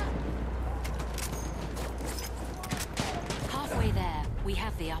 Halfway there, we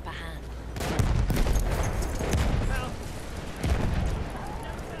have the upper hand.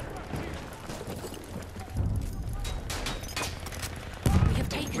 We have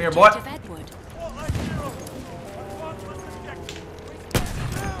taken Come here, boy. objective Edward.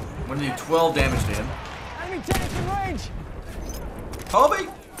 I'm gonna do 12 damage to him. Enemy tank in range! Kobe!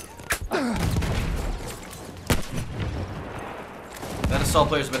 That assault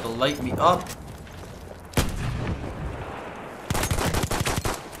player's about to light me up.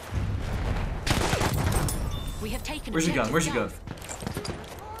 We have taken Where's your gun? Where's your gun?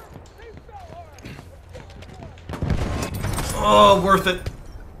 Oh, worth it.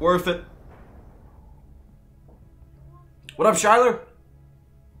 Worth it. What up, Shyler?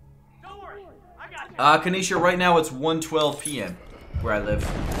 Don't worry, I got you. Kanisha, right now it's 1:12 p.m. where I live.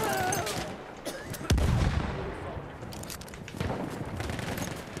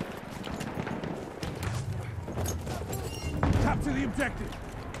 Capture the objective.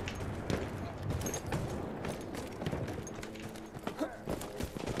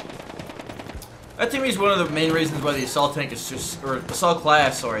 That to me is one of the main reasons why the assault tank is just, or assault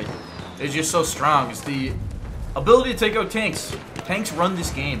class, sorry, is just so strong. Is the ability to take out tanks. Tanks run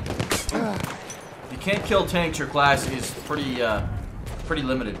this game. You can't kill tanks. Your class is pretty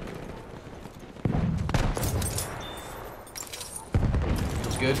limited.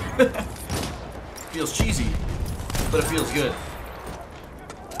 Feels good. Feels cheesy, but it feels good.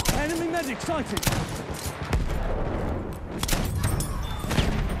 Enemy medic sighted.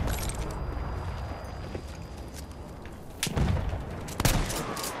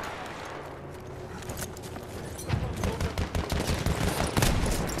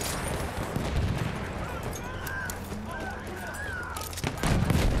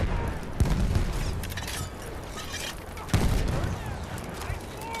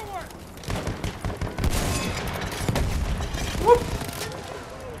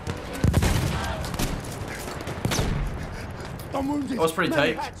 That was pretty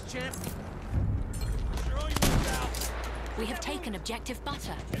tight. We have taken objective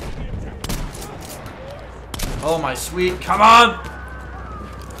butter. Oh my sweet, come on!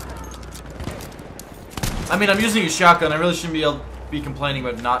 I mean, I'm using a shotgun. I really shouldn't be complaining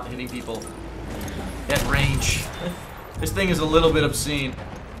about not hitting people at range. This thing is a little bit obscene.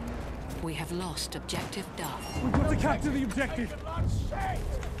 We have lost objective Duff. We've got to capture the objective.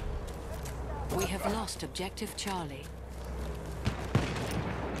 We have lost objective Charlie.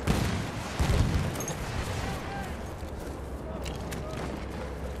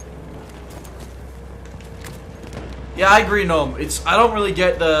 Yeah, I agree, Gnome. I don't really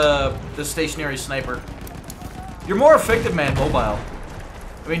get the stationary sniper. You're more effective, man, mobile.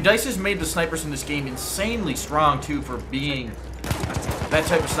 I mean, DICE has made the snipers in this game insanely strong, too, for being that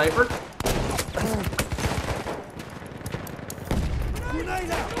type of sniper.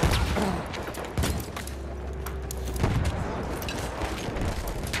 Grenade out!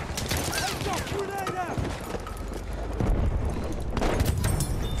 Grenade out!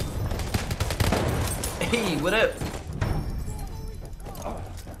 Hey, what up?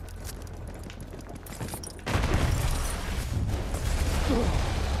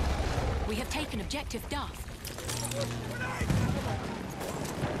 We have taken objective Duff.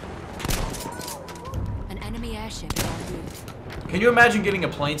 An enemy airship is en route. Can you imagine getting a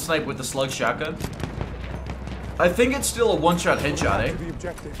plane snipe with the slug shotgun? I think it's still a one-shot headshot, eh? The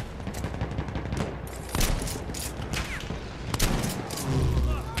objective.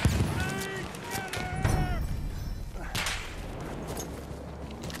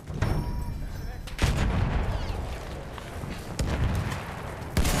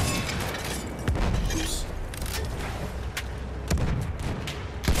 Oops.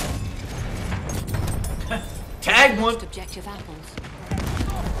 Tag one! Lost objective apples.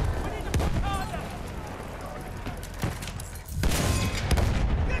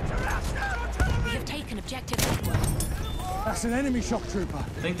 We have taken objective Edward. That's an enemy shock trooper.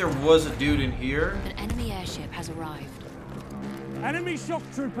 I think there was a dude in here. An enemy airship has arrived. Enemy shock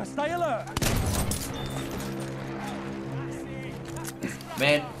trooper, stay alert.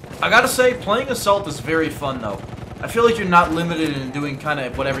 Man, I gotta say, playing Assault is very fun, though. I feel like you're not limited in doing kind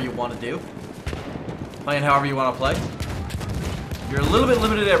of whatever you want to do. Playing however you want to play. You're a little bit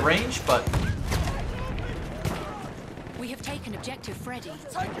limited at range, but... We have taken objective Freddy.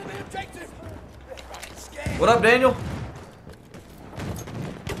 What up, Daniel?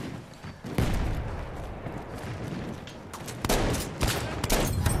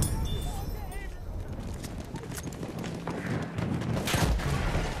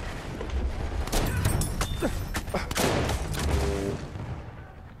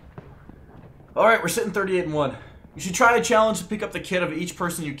 Alright, we're sitting 38-1. You should try a challenge to pick up the kit of each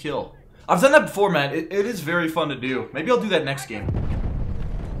person you kill. I've done that before, man. It is very fun to do. Maybe I'll do that next game.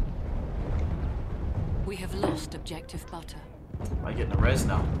 We have lost objective butter. Am I getting a res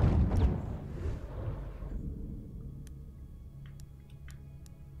now?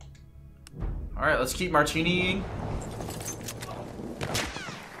 Alright, let's keep martiniing.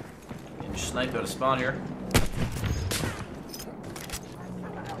 And snipe out of spawn here.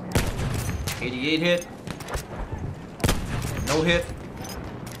 88 hit. No hit.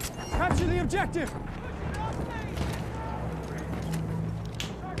 Capture the objective!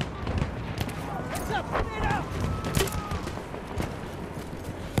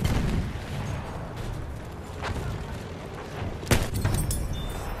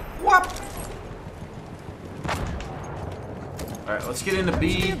 Whoop! Alright, let's get into The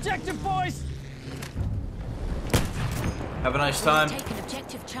B. objective, boys! Have a nice We've time. taken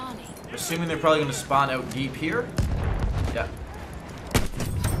objective Charlie. Assuming they're probably going to spawn out deep here. Yeah.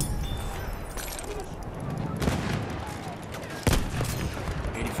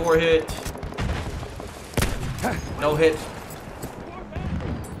 .84 hit. No hit.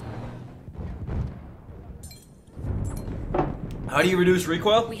 How do you reduce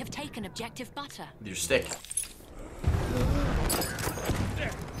recoil? We have taken objective Butter. With your stick.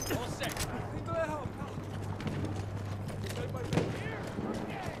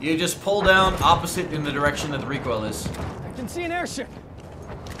 You just pull down opposite in the direction that the recoil is. I can see an airship.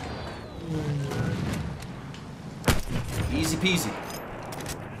 Easy peasy.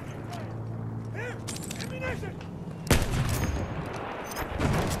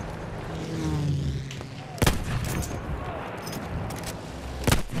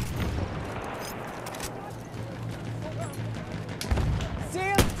 See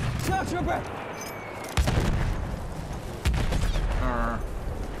him? Shock trooper!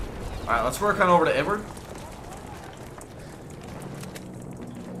 Alright, let's work on over to Edward.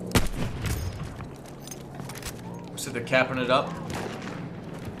 So they're capping it up.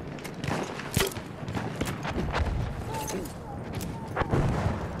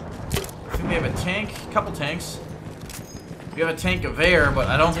 I think we have a tank, a couple tanks. We have a tank of air, but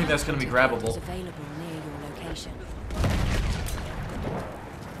I don't think that's going to be Is grabbable. available near your location.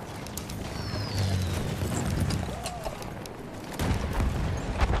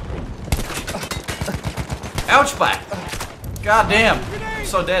 Ouch back! God damn, I'm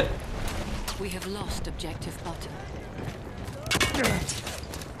so dead. We have lost objective Butter.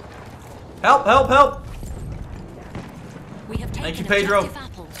 Help, help, help! We have taken Thank you, Pedro. objective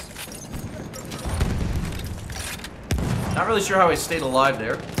Apples. Not really sure how I stayed alive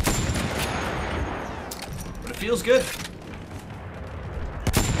there. But it feels good.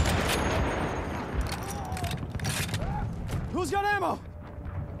 Who's got ammo?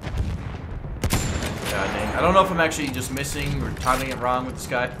 God dang. I don't know if I'm actually just missing or timing it wrong with this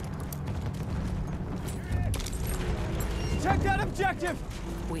guy. Check that objective!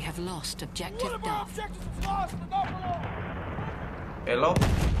 We have lost objective Duff. Hello?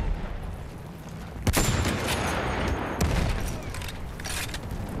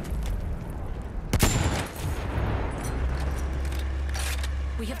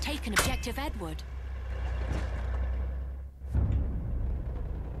 We have taken objective Edward.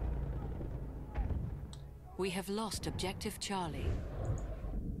 We have lost objective Charlie.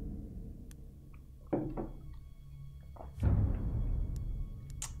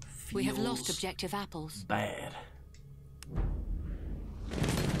 We have lost Feels objective Apples. bad.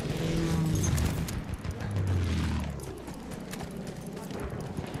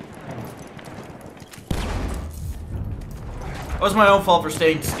 That was my own fault for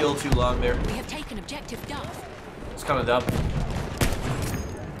staying still too long there. We have taken objective Duff. It's kind of dumb.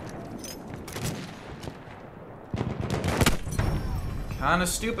 Kind of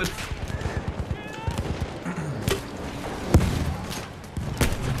stupid.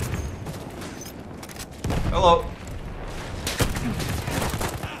 Hello.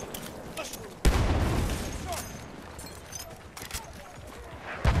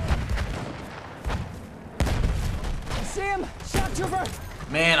 See him? Shock trooper!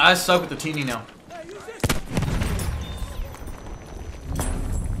 Man, I suck with the teeny now.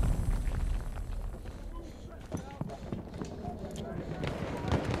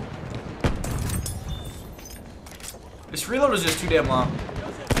 This reload is just too damn long.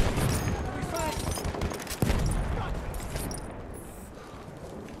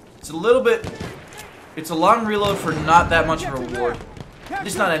 It's a little bit... It's a long reload for not that much of a reward. At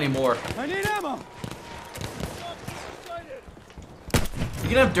least not anymore. I need ammo!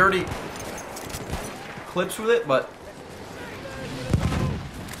 You can have dirty clips with it, but...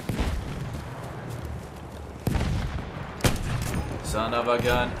 Son of a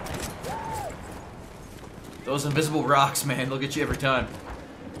gun. Those invisible rocks, man, they'll get you every time.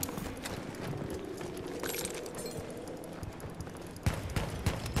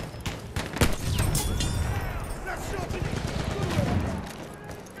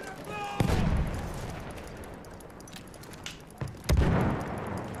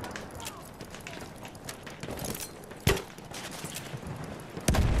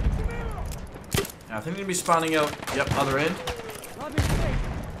 I think they're gonna be spawning out. Yep, other end.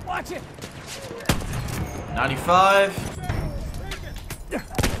 Watch it. 95.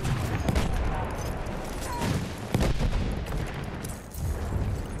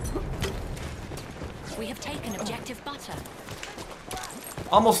 We have taken objective butter.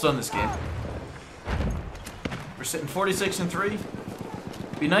 Almost done this game. We're sitting 46-3.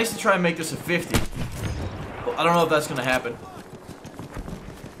 Be nice to try and make this a 50. Well, I don't know if that's gonna happen.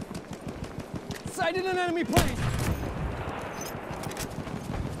 Sighted an enemy plane.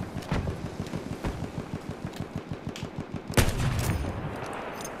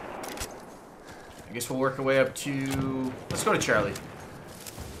 I guess we'll work our way up to... Let's go to Charlie.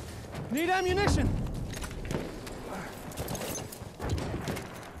 Need ammunition.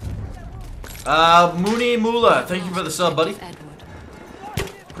 Mooney Moolah, thank you for the sub, buddy. Edward.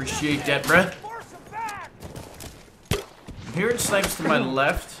 Appreciate that, bruh. I'm hearing snipes to my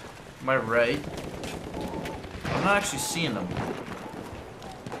left, my right. I'm not actually seeing them.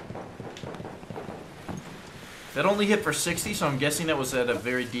 That only hit for 60, so I'm guessing that was at a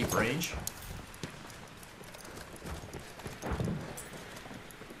very deep range.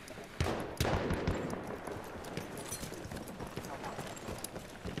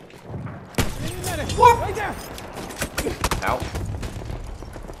 What? Right there. Ow.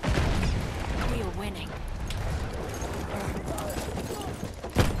 We are winning.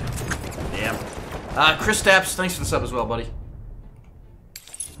 Damn. Chris Stapps, thanks for the sub as well, buddy.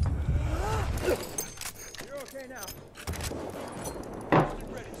 You're okay now.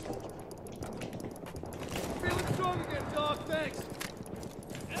 Feeling strong again, dog. Thanks.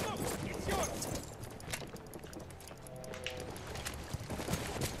 Emma, it's yours.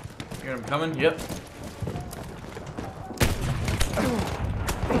 You hear him coming? Yep.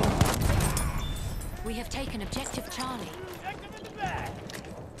 We have taken objective Charlie.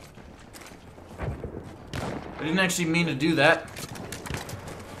 I didn't actually mean to do that.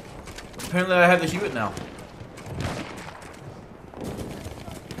 Apparently I have the Hewitt now.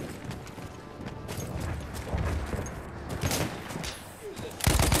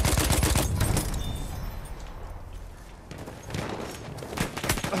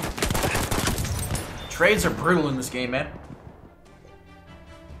 Trades are brutal in this game, man.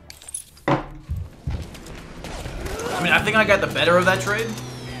 I mean, I think I got the better of that trade,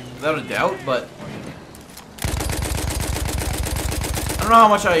 without a doubt, but I don't know how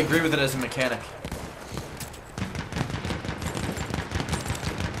much I agree with it as a mechanic.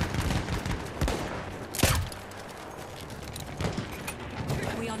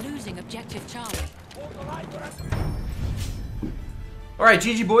 We are losing objective Charlie. Alright,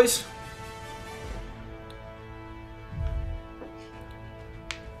 GG boys.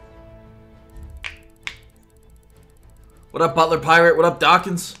 What up, Butler Pirate? What up,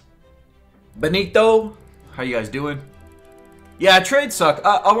 Dawkins? Benito? How you guys doing? Yeah, trades suck.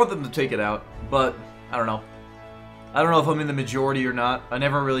 I want them to take it out, but I don't know. I don't know if I'm in the majority or not. I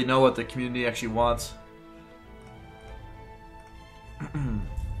never really know what the community actually wants.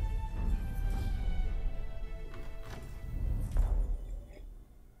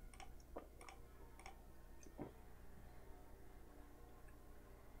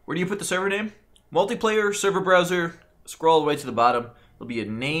 Where do you put the server name? Multiplayer, server browser, scroll all the way to the bottom. There'll be a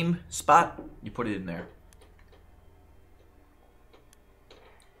name spot. You put it in there.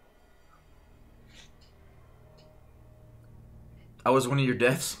 I was one of your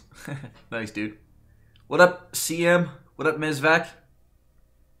deaths. Nice, dude. What up, CM? What up, Mizvac?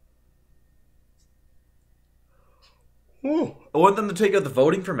 Ooh. I want them to take out the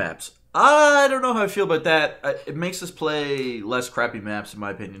voting for maps. I don't know how I feel about that. It makes us play less crappy maps, in my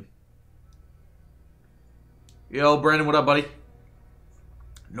opinion. Yo, Brandon, what up, buddy?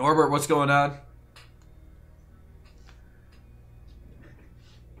 Norbert, what's going on?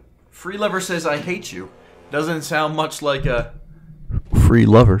 Free Lover says, I hate you. Doesn't sound much like a free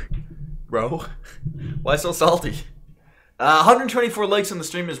lover. Bro, why so salty? 124 likes on the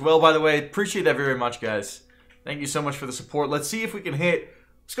stream as well, by the way. Appreciate that very much, guys. Thank you so much for the support. Let's see if we can hit...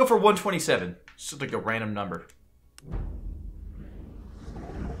 Let's go for 127. Just like a random number.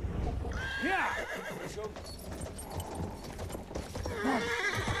 Yeah.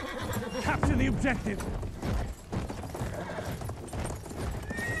 Capture the objective.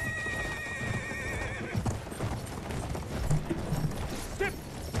 Step.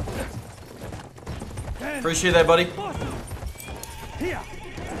 Appreciate that, buddy. Here.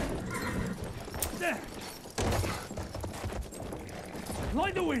 There.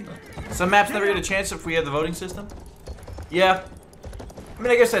 Light the wing. Some maps never get a chance if we have the voting system. Yeah. I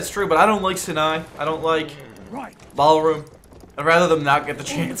mean, I guess that's true, but I don't like Sinai. I don't like Right. Ballroom. I'd rather them not get the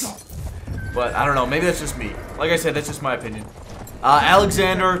chance. But I don't know. Maybe that's just me. Like I said, that's just my opinion.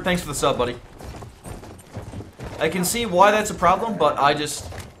 Alexander, thanks for the sub, buddy. I can see why that's a problem, but I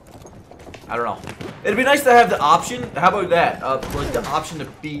don't know. It'd be nice to have the option. How about that? Like the option to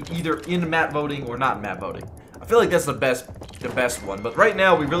be either in map voting or not map voting. I feel like that's the best one. But right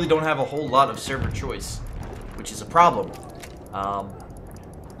now, we really don't have a whole lot of server choice, which is a problem.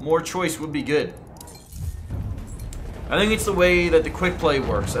 More choice would be good. I think it's the way that the quick play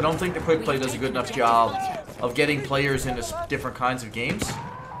works. I don't think the quick play does a good enough job of getting players into different kinds of games.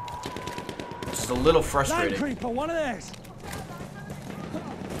 Which is a little frustrating.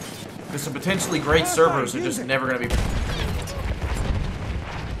 Because some potentially great servers are just never going to be...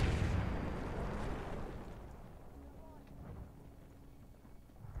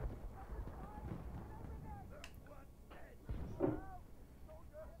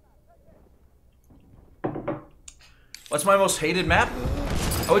 What's my most hated map?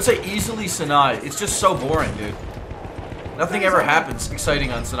 I would say easily Sinai. It's just so boring, dude. Nothing ever happens exciting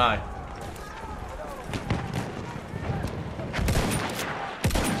on Sinai.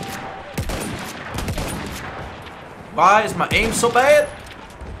 Why is my aim so bad?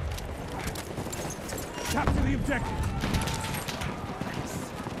 Capture the objective.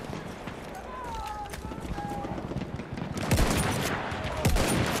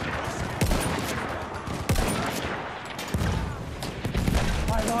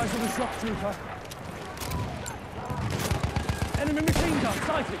 Eyes on the shock trooper. Enemy machine gun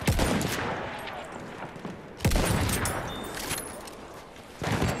sighted.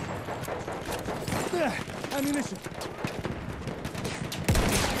 There, ammunition.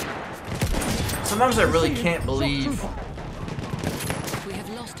 Sometimes I really can't believe We have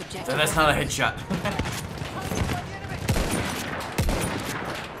lost objective. that that's not a headshot.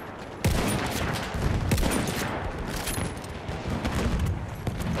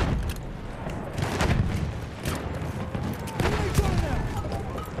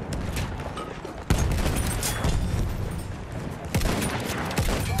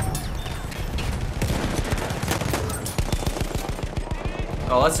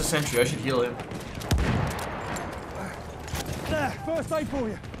 Oh, that's a sentry. I should heal him. There, first aid for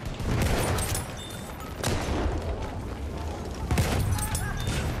you.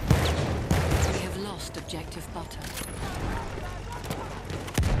 We have lost objective butter.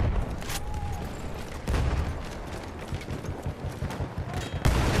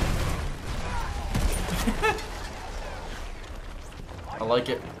 I like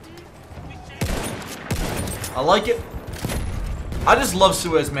it. I like it. I just love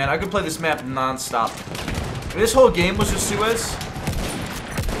Suez, man. I could play this map non-stop. If this whole game was just Suez,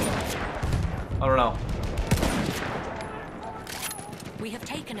 I don't know. We have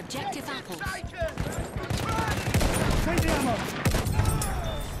taken objective apples. Take the ammo.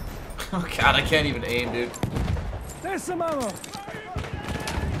 Oh god, I can't even aim, dude. There's some ammo.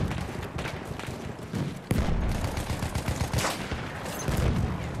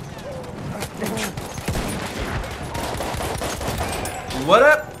 What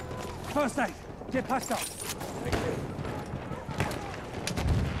up? First aid. Get past up.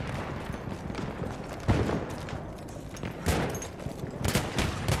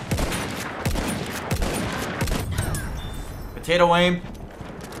 Potato aim.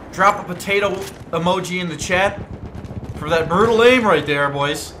 Drop a potato emoji in the chat for that brutal aim right there,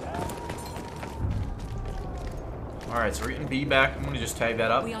 boys. Alright, so we're getting B back. I'm gonna just tag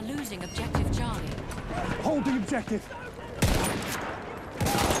that up. We are losing objective Charlie. Hold the objective.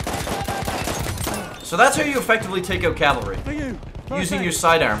 So that's how you effectively take out cavalry. For you. First Using aid. your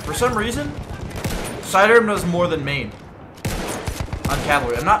sidearm. For some reason, sidearm does more than main on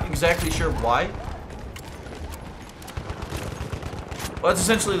cavalry. I'm not exactly sure why. Well, that's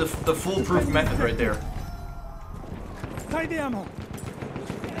essentially the foolproof method right there. Take the ammo.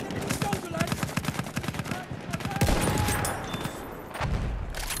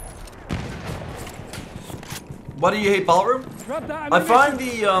 Why do you hate ballroom? Grab that I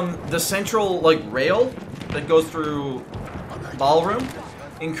ammunition. find the central like rail that goes through ballroom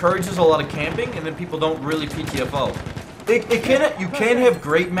encourages a lot of camping, and then people don't really PTFO. You can have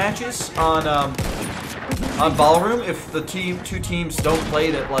great matches on ballroom if the two teams don't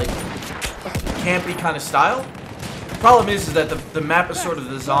play that like campy kind of style. The problem is that the map is sort of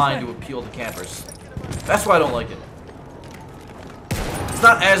designed to appeal to campers. That's why I don't like it. It's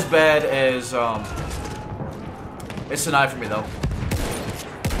not as bad as it's an eye for me though.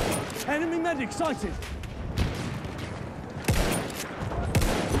 Enemy medic sighted.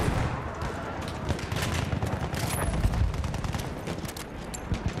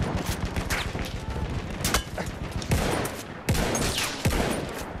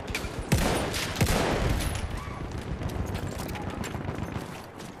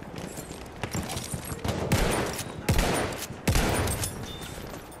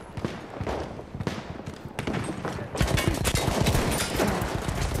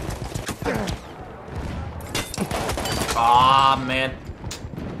 Ah, man.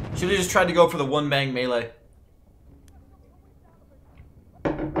 Should have just tried to go for the one bang melee.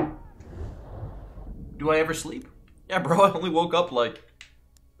 Do I ever sleep? Yeah, bro, I only woke up like...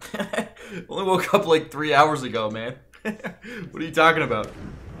 only woke up like 3 hours ago, man. What are you talking about?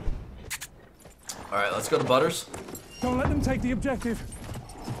 Alright, let's go to Butters. Don't let them take the objective.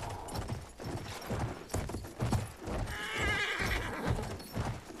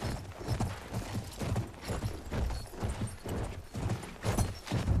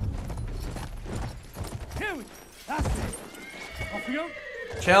 Here we go. That's it. Off we go.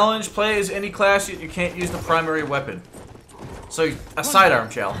 Challenge, play as any class, yet you can't use the primary weapon. So, a sidearm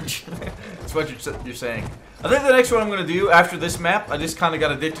challenge. That's what you're saying. I think the next one I'm going to do after this map, I just kind of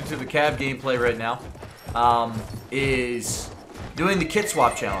got addicted to the cab gameplay right now, is doing the kit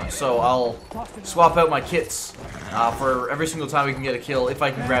swap challenge. So I'll swap out my kits for every single time we can get a kill if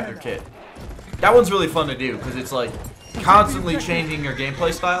I can grab their kit. That one's really fun to do because it's like constantly changing your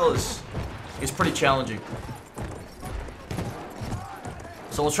gameplay style is pretty challenging.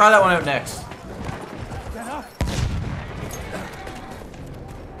 So we'll try that one out next.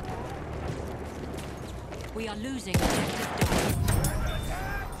 We are losing objective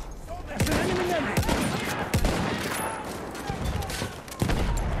Duff. That's an enemy there.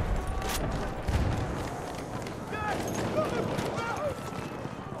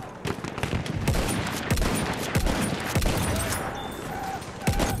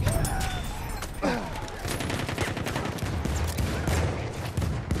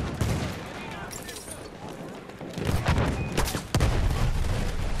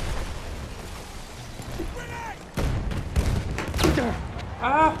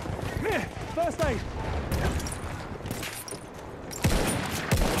 Ah! Here, first aid.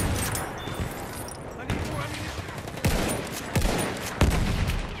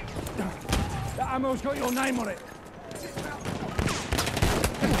 That ammo's got your name on it.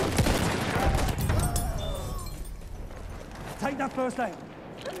 Take that first aid.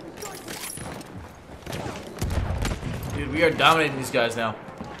 Dude, we are dominating these guys now.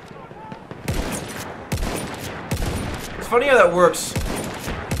 It's funny how that works.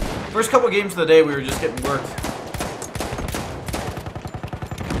 First couple games of the day, we were just getting worked.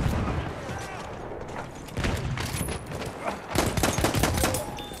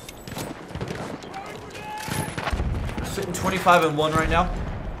 Sitting 25-1 right now.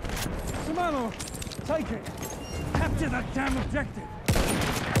 Some ammo. Take it. Capture that damn objective.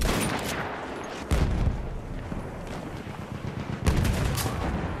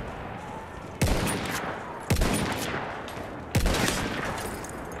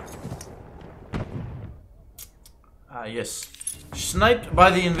 Ah, yes. Sniped by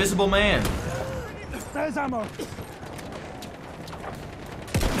the invisible man. There's ammo.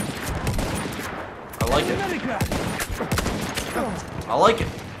 I like it. Medic. I like it.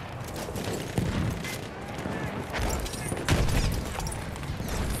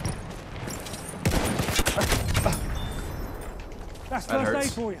 That's That first hurts.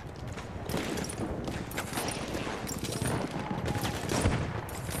 aid for you.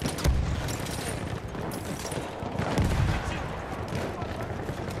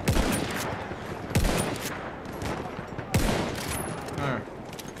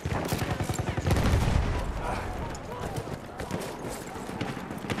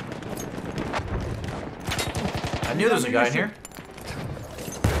 I knew there was a guy in here.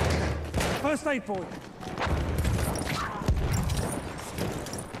 First aid for you.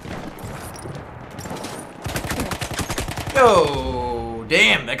 Yo,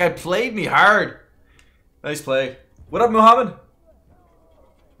 damn, that guy played me hard. Nice play. What up, Muhammad?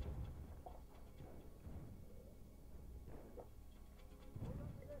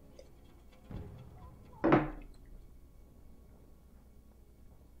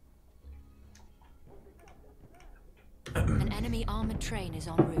 An enemy armored train is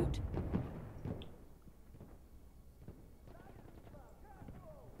en route.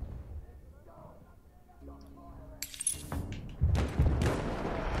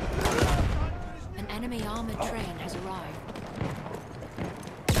 An enemy armored train has arrived.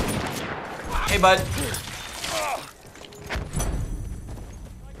 Hey, bud.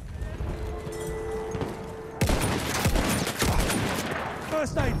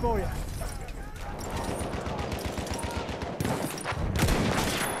 First aid for you.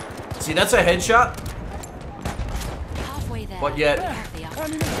 See, that's a headshot, Halfway there. but yet Have the upper.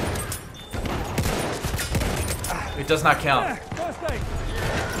 Ammunition. it does not count. First aid.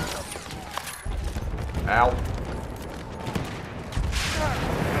 Ow.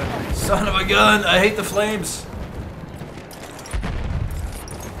 Son of a gun, I hate the flames.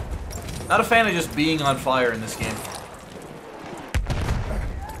 Not a fan of just being on fire in this game.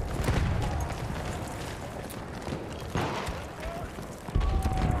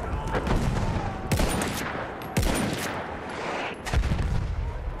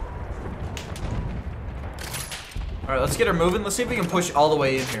 Alright, let's get her moving. Let's see if we can push all the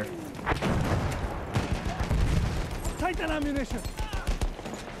way in here. Take that ammunition.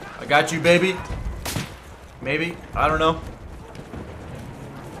 I got you, baby. Maybe. I don't know.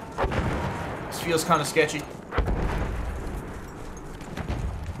 This feels kind of sketchy.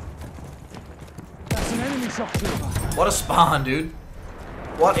 That's an enemy shock trooper. What a spawn, dude.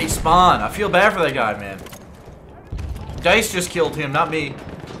 What a spawn. I feel bad for that guy, man. Dice just killed him, not me.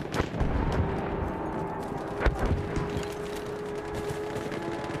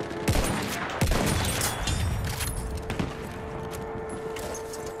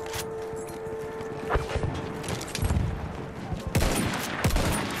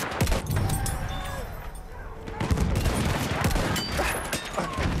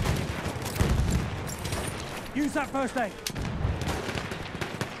 Use that first aid.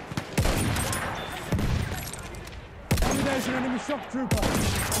 There's an enemy shock trooper.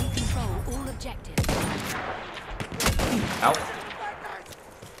 We control all objectives. Out.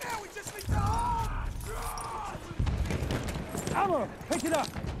 Ammo, pick it up.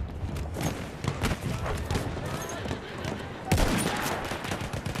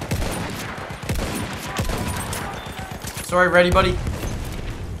 Sorry, ready, buddy?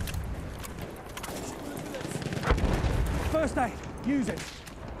 First aid, use it.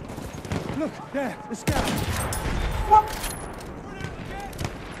 Look, there, the scout.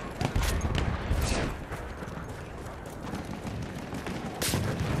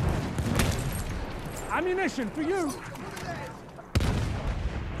 Ammunition for you.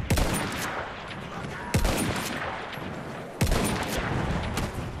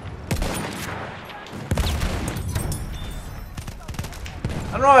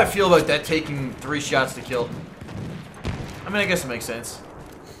 I don't know how I feel about that taking 3 shots to kill. I mean, I guess it makes sense.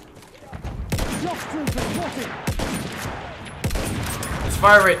 Shock trooper spotted. His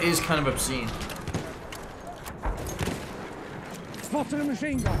fire rate is kind of obscene. Spotted a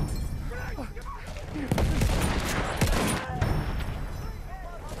machine gun.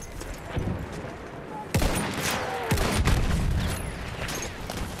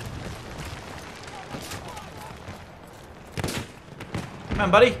 Come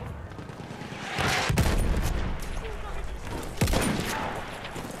on, buddy.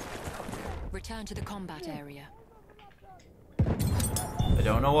 Return to the combat area. I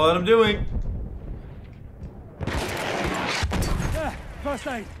don't know what I'm doing. There, first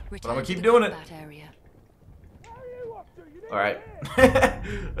aid. Return I'm gonna to keep the doing it. combat area. Alright.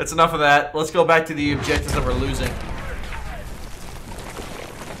 That's enough of that. Let's go back to the objectives that we're losing.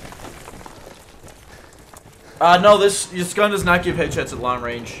 No, this gun does not give headshots at long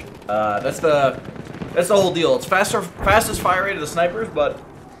range. That's the whole deal. It's fastest fire rate of the snipers, but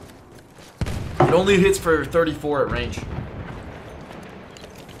it only hits for 34 at range.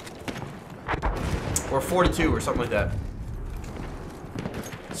 Or 42 or something like that.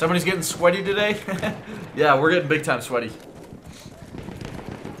 Somebody's getting sweaty today? Yeah, we're getting big time sweaty.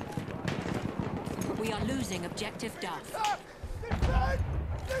 We are losing objective Duff.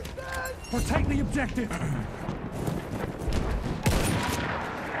 Protect the objective.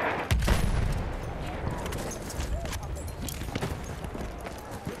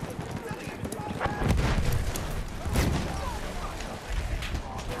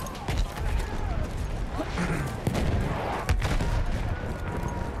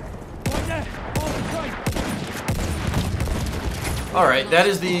 Alright, that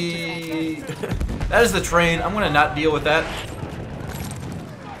is the... that is the train. I'm gonna not deal with that.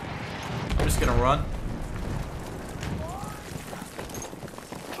 I'm just gonna run.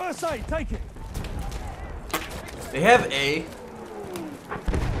 First aid, take it. They have A.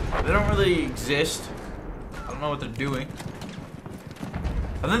 They don't really exist. I don't know what they're doing.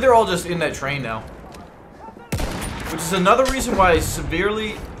 I think they're all just in that train now. Which is another reason why I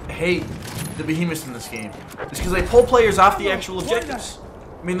severely hate the behemoths in this game. It's because they pull players off the actual objectives.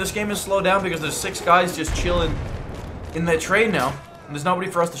 I mean, this game is slowed down because there's 6 guys just chilling in that train now, and there's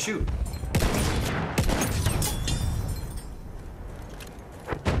nobody for us to shoot.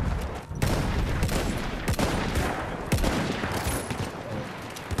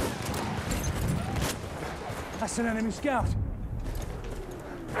 That's an enemy scout.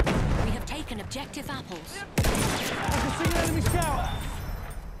 We have taken objective apples. I can see an enemy scout.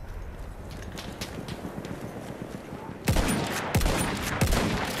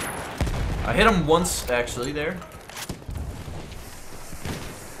 I hit him once, actually, there.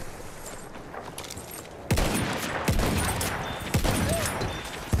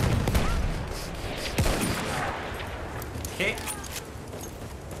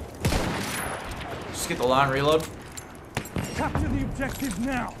 Hold on, reload. Capture the objective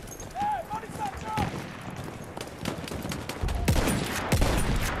now.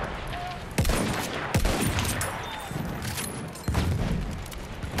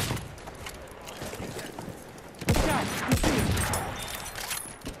 Look out! You see it?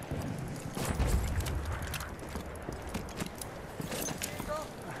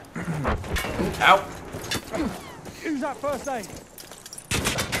 Out. Use that first aid.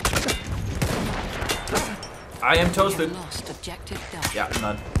 I am We toasted. have lost objective Duff. Yeah,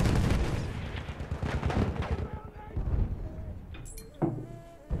 none.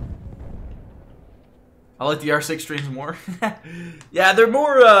 I like the R6 streams more. Yeah, they're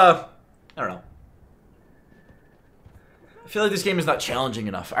more, I don't know. I feel like this game is not challenging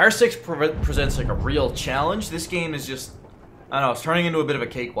enough. R6 presents like a real challenge. This game is just, I don't know, it's turning into a bit of a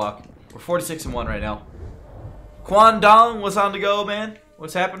cakewalk. We're 46-1 right now. Quan Dong, what's on the go, man?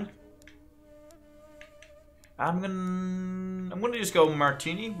 What's happening? I'm gonna just go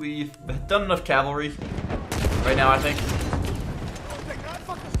Martini. We've done enough cavalry right now, I think.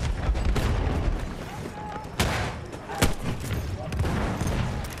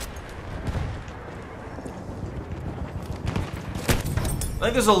 I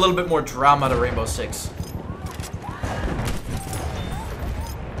think there's a little bit more drama to Rainbow Six.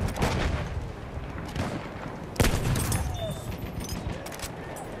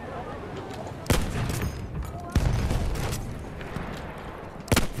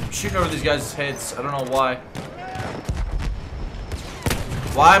 I'm shooting over these guys' heads. I don't know why.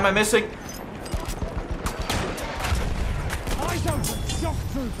 Why am I missing? Eyes open. Shock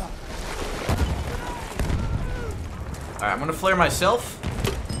trooper. Alright, I'm gonna flare myself.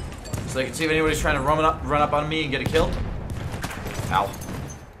 So I can see if anybody's trying to run up on me and get a kill. Ow.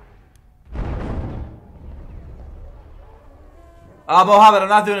 Mohammed, I'm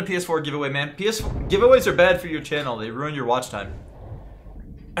not doing a PS4 giveaway, man. PS4 giveaways are bad for your channel. They ruin your watch time.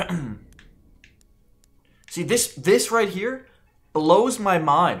 See, this right here blows my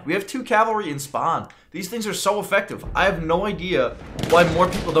mind. We have 2 cavalry in spawn. These things are so effective. I have no idea why more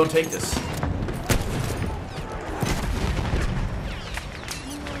people don't take this.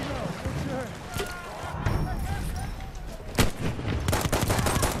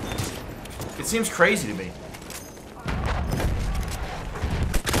 It seems crazy to me.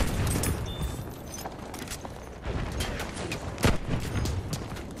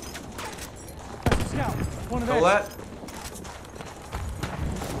 That's a scout. One of Kill theirs. that.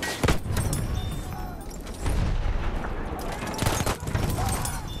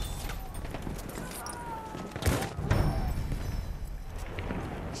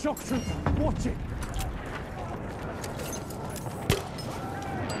 Shock trooper. Watch it.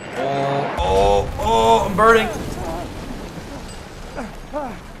 Oh, I'm burning.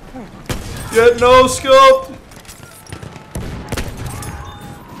 Get no scoped.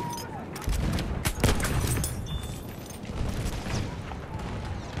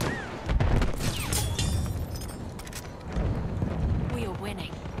 We are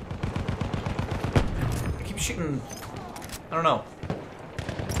winning. I keep shooting. I don't know.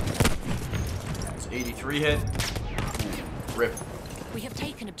 It's 83 hit. Rip. We have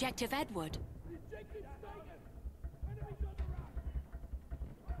taken objective Edward.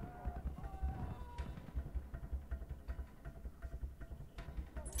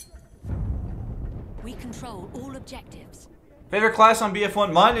 We control all objectives. Favorite class on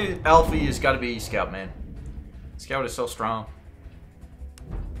BF1? Mine is Alfie has got to be Scout, man. Scout is so strong.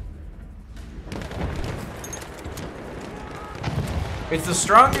 It's the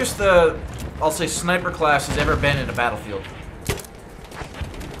strongest, I'll say, sniper class has ever been in a battlefield.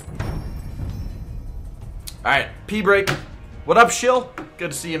 Alright, P-break. What up, Shill?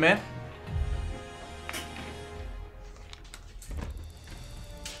 Good to see you, man.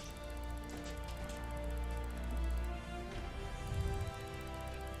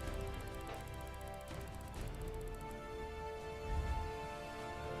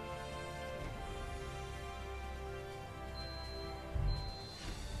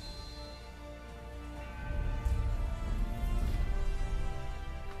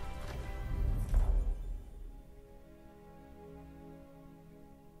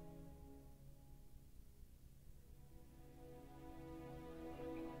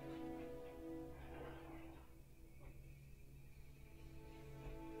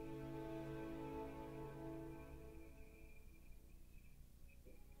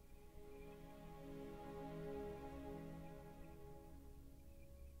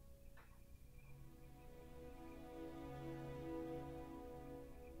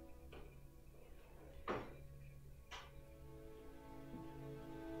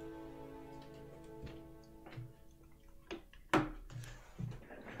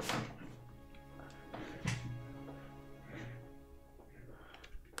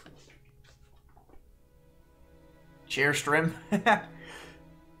 Chair stream.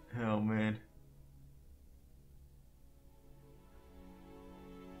 Oh man.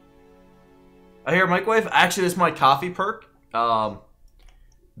 I hear microwave. Actually, this is my coffee perk.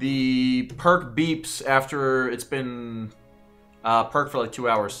 The perk beeps after it's been perked for like 2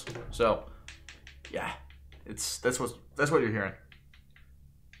 hours. So, yeah, that's what you're hearing.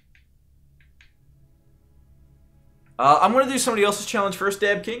 I'm gonna do somebody else's challenge first,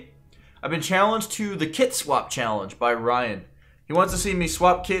 Dab King. I've been challenged to the kit swap challenge by Ryan. He wants to see me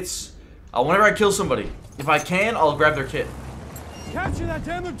swap kits whenever I kill somebody. If I can, I'll grab their kit. Capture that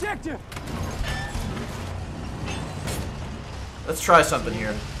damn objective! Let's try something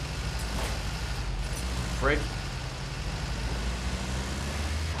here. Break.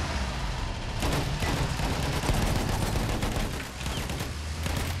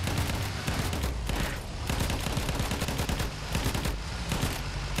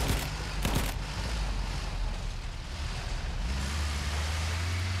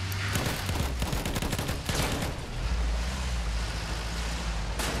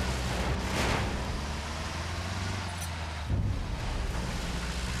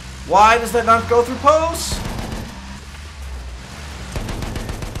 Why does that not go through posts?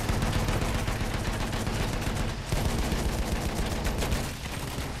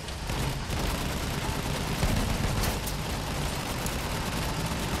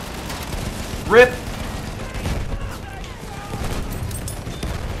 Rip.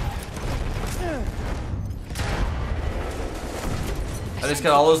 I just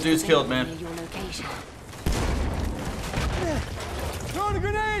got all those dudes killed, man. Throw the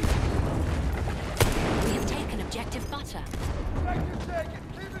grenade! We have taken objective butter.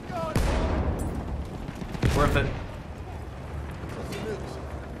 Keep it going! Worth it.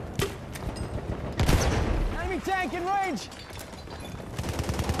 Enemy tank in range!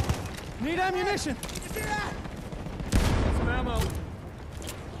 Need ammunition! See that? Some ammo.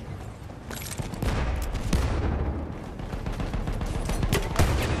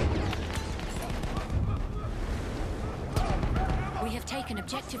 We have taken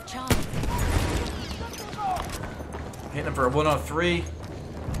objective Charlie. Hitting him for a 103.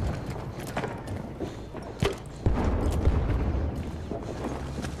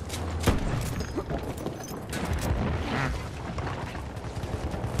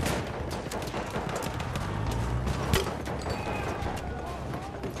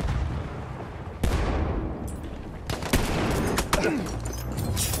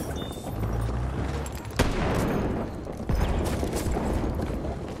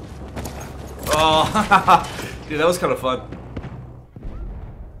 Oh, dude, that was kind of fun.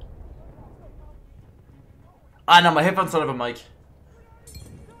 Ah, no, my headphones don't have a mic.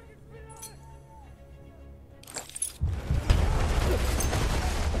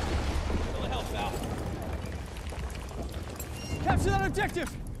 Capture that objective!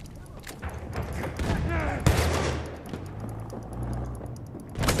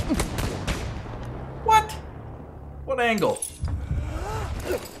 What? What angle?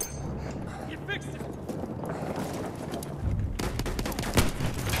 You fixed it!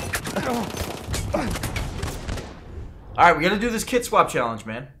 Alright, we gotta do this kit swap challenge,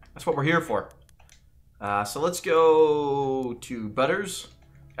 man. That's what we're here for. So let's go to Butters.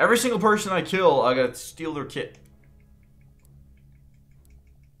 Every single person I kill, I gotta steal their kit.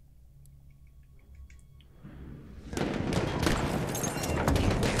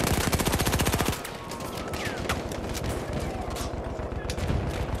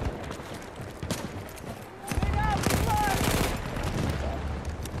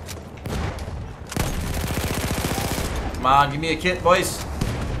 Come on, give me a kit, boys.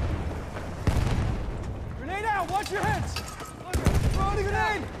 Grenade out! Watch your heads! Throw the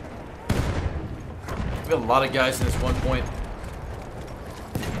grenade! We got a lot of guys in this one point.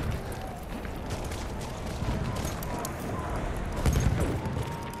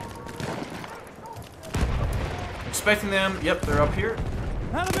 Expecting them. Yep, they're up here.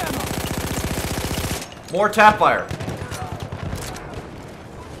 Out of ammo! More tap fire.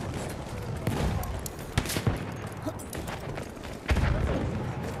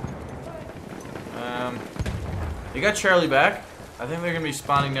 They got Charlie back. I think they're gonna be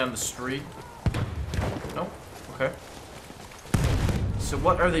spawning down the street. No? Okay. So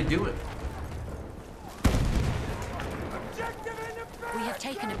what are they doing? We have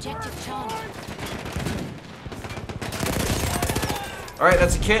taken objective Charlie. Alright,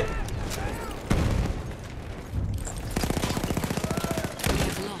 that's a kit. We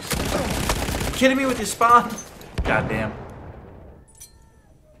have lost. You kidding me with your spawn? Goddamn.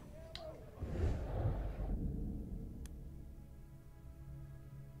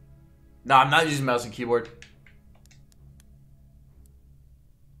 No, I'm not using mouse and keyboard.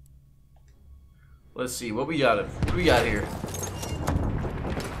 Let's see what we got. What we got here?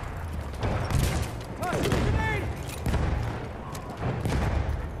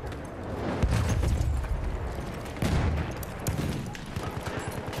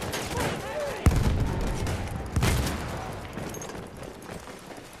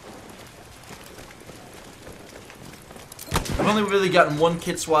 I've only really gotten one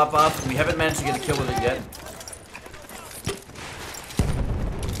kit swap off, and we haven't managed to get a kill with it yet.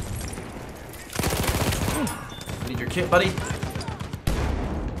 Need your kit, buddy.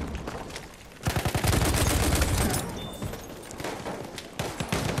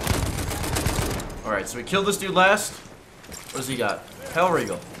 Alright, so we killed this dude last. What does he got?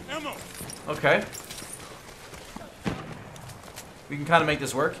 Hellregal. Okay. We can kind of make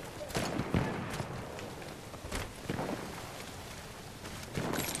this work.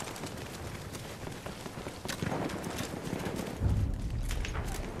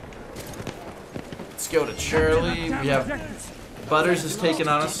 Let's go to Charlie. We have Butters is taking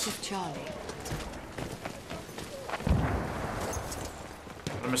on us.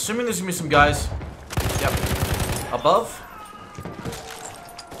 I'm assuming there's gonna be some guys. Yep. Above.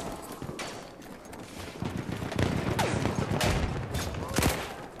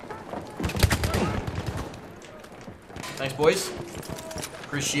 Thanks, boys.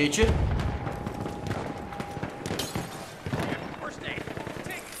 Appreciate you.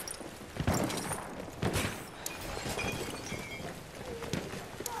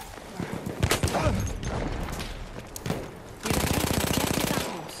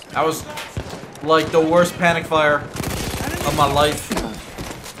 That was like the worst panic fire of my life.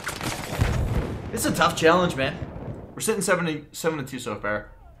 It's a tough challenge, man. We're sitting 7-2 so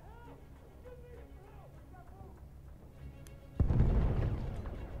far.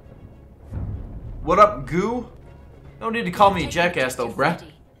 What up, Goo? No need to call me a jackass though, bruh.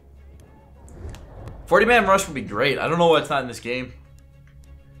 40-man rush would be great. I don't know why it's not in this game.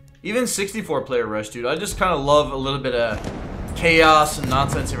 Even 64-player rush, dude. I just kind of love a little bit of chaos and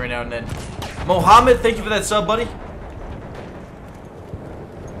nonsense every now and then. Mohammed, thank you for that sub, buddy.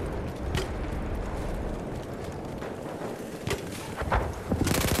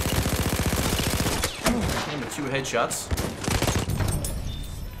 Aim with 2 headshots.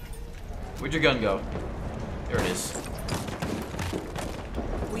 Where'd your gun go? There it is.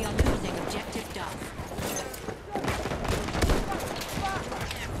 We are losing objective Duff.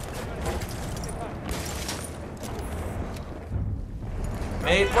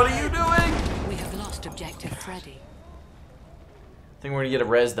 Mate, what are you doing? We have lost objective Freddy. I think we're gonna get a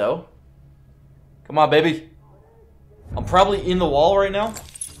res though. Come on, baby. I'm probably in the wall right now.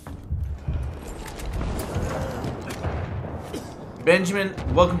 Benjamin,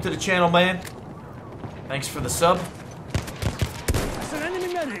 welcome to the channel, man. Thanks for the sub. That's an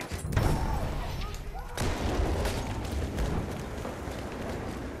enemy medic.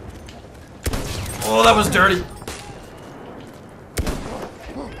 Oh, that was dirty.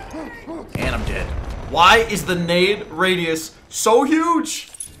 And I'm dead. Why is the nade radius so huge?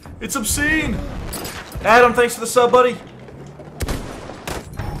 It's obscene. Adam, thanks for the sub, buddy.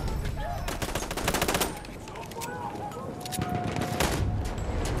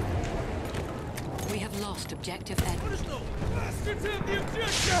 We have lost objective Edward.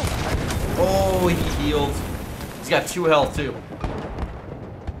 Oh, he healed. He's got 2 health, too.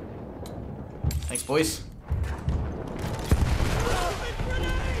 Thanks, boys.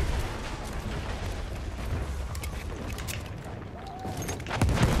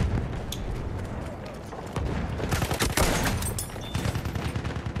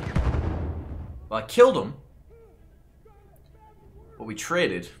 Well, I killed him. But we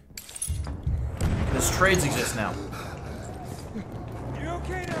traded. Because trades exist now. You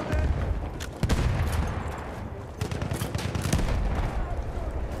okay now, man?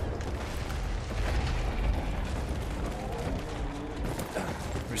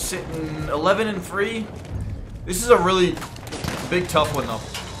 We're sitting 11-3. This is a really big, tough one, though.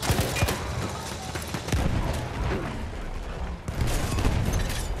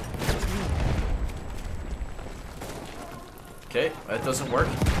 Okay, that doesn't work.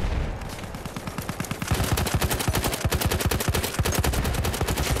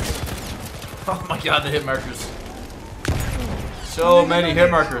 Oh my god, the hit markers. So many hit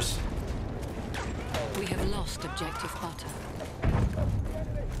markers. We have lost objective Butter.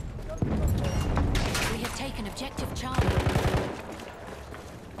 We have taken objective Charlie.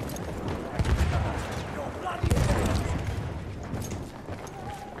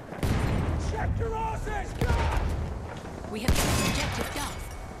 Check your asses! God! We have taken objective Duff.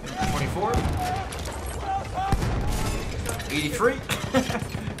 24. 83.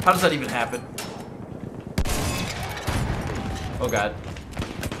 How does that even happen? Oh god.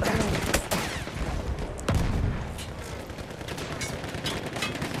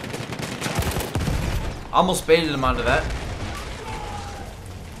 Almost baited him onto that.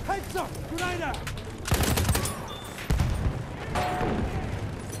 Heads up! Grenade out!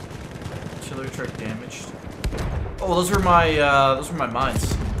 Artillery truck damaged. Oh, those were my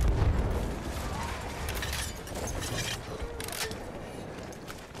mines.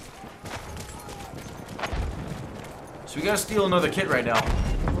 So we gotta steal another kit right now.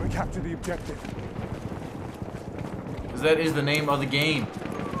 We're gonna capture the objective. Because that is the name of the game.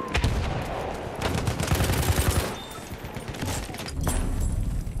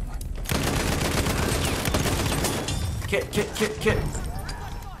 Kit.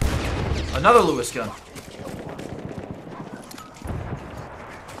 Another Lewis gun.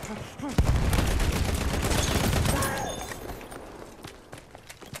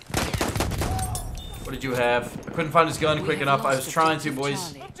 What did you have? I couldn't find his gun quick enough. I was trying to,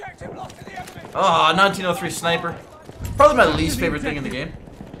 boys. Ah, 1903 sniper. Probably my least favorite thing in the game.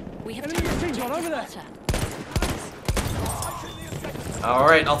 We have Enemy machine gun over there.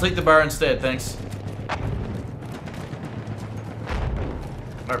 Alright, I'll take the bar instead, thanks.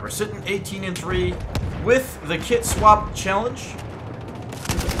 Alright, we're sitting 18-3 with the kit swap challenge.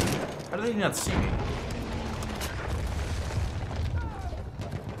 How do they not see me?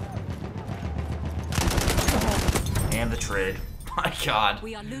 And the trade. My god.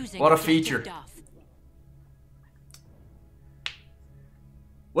 We are losing What a objective feature. Duff.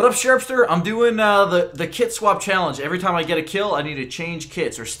 What up, Sharpster? I'm doing the kit swap challenge. Every time I get a kill, I need to change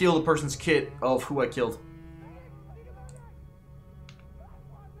kits or steal the person's kit of who I killed.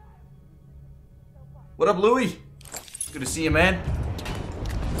 What up, Louie? Good to see you, man.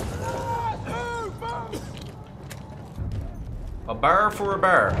 A bar for a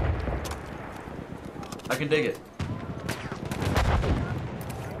bar. I can dig it.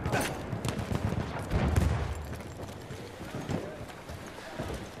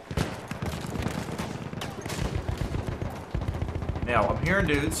 Now, I'm hearing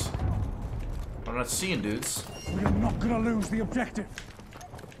dudes. I'm not seeing dudes. We're not gonna lose the objective.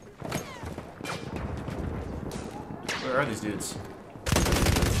 Where are these dudes?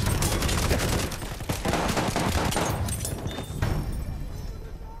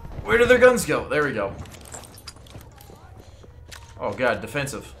 Where do their guns go? There we go. Oh god,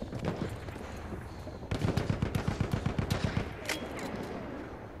 defensive.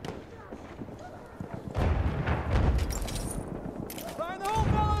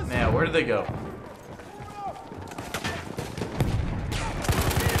 Now, where do they go?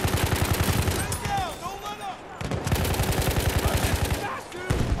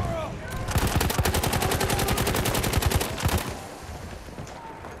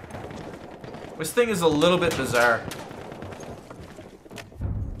 This thing is a little bit bizarre.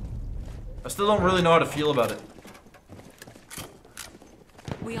 I still don't really know how to feel about it.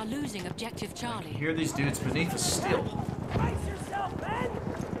 We are losing objective Charlie. I hear these dudes beneath the steel. Brace yourself, man!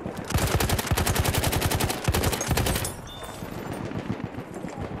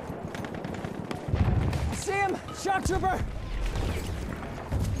 See him! Shock trooper!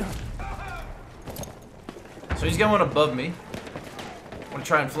 So he's got one above me. I'm gonna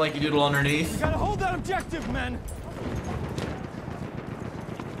try and flanky doodle underneath. Gotta hold that objective, men!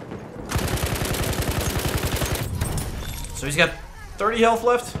 So he's got 30 health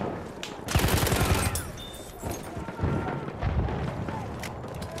left.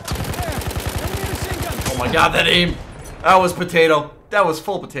 Oh my god, that aim! That was potato. That was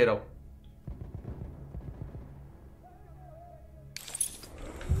full potato.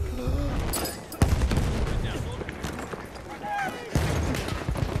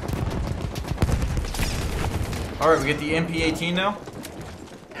 Alright, we get the MP-18 now.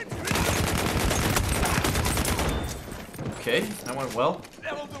 Okay, that went well.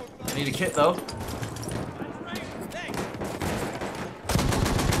 I need a kit though.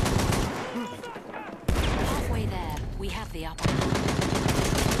 Halfway there, we have the upper.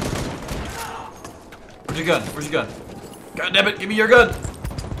 Where's your gun? Where's your gun? God damn it, give me your gun!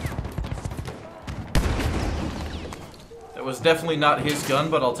 That was definitely not his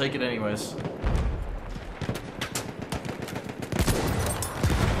gun, but I'll take it anyways.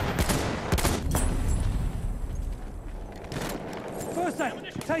 First aid!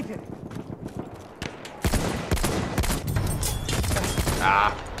 Take it!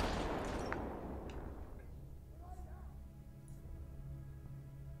 Ah.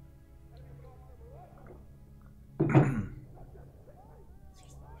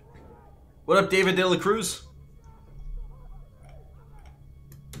 What up, David De La Cruz?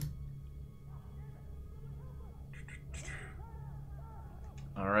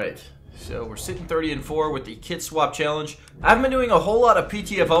 Alright, so we're sitting 30-4 with the kit swap challenge. I haven't been doing a whole lot of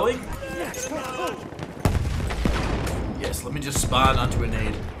PTFOing. Yes, let me just spawn onto a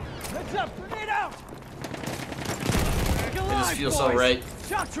nade. Heads up, grenade out! It just feels so right.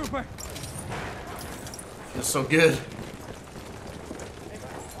 Shock trooper! Feels so good.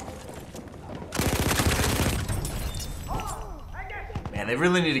 Man, they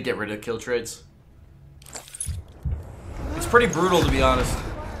really need to get rid of kill trades. It's pretty brutal, to be honest. We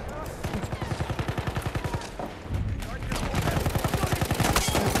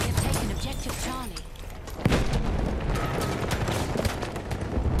have taken objective Charlie.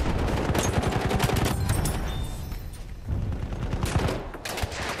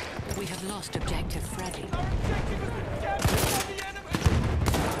 We have lost objective Freddy.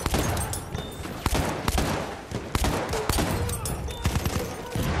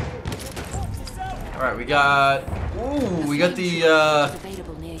 Alright, we got... Ooh, we got the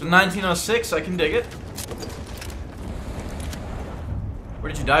 1906. I can dig it.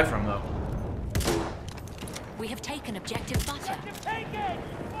 Where did you die from, though? We have taken objective Butter. I'm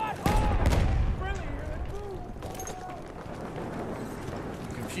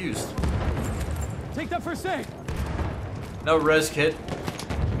confused. Take that first aid! No res kit.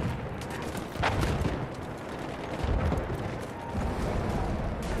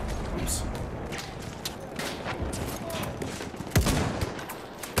 Oops.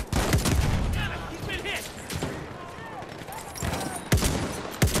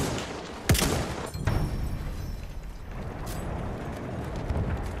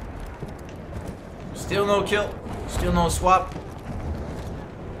 Still no kill. Still no swap.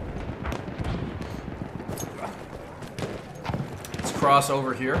 Let's cross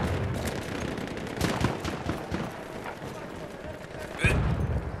over here.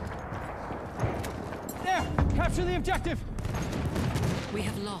 There! Capture the objective! We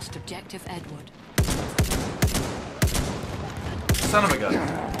have lost objective Edward. Son of a gun.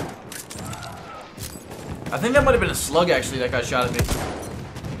 I think that might have been a slug, actually, that guy shot at me.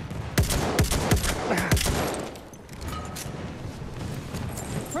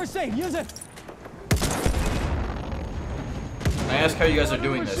 First aid, use it! Can I ask how you guys are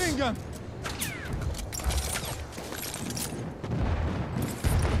doing this? Machine gun!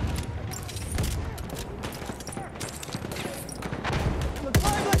 Look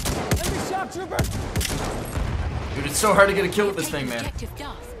lively! Enemy shock trooper! Dude, it's so hard to get a kill with this thing, man. Objective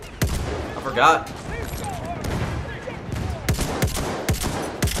Duff. I forgot.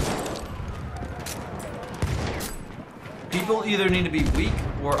 People either need to be weak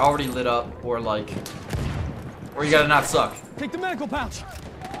or already lit up, or like, or you gotta not suck. Take the medical pouch!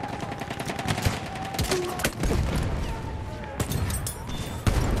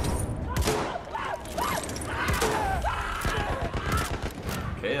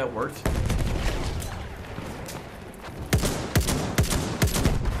 Okay, that worked.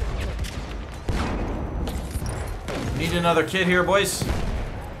 Need another kid here, boys.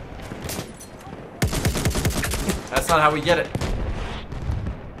 That's not how we get it.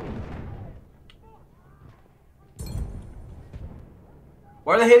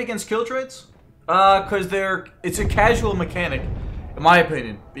 Why do they hate against kill trades? Because it's a casual mechanic, in my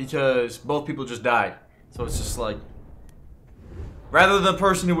opinion, because both people just died. So it's just like, rather than the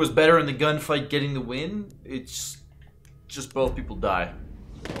person who was better in the gunfight getting the win, it's just both people die.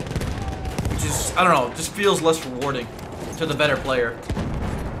 Which is, I don't know, it just feels less rewarding to the better player.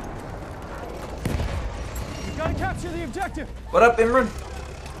 You gotta capture the objective! What up, Imran?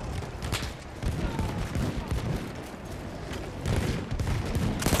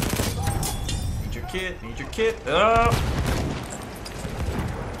 Need your kit, need your kit. A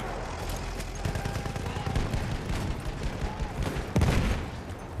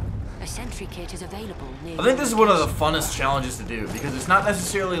sentry kit is available near I think this is one of the funnest challenges to do, because it's not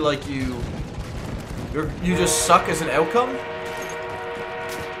necessarily like you just suck as an outcome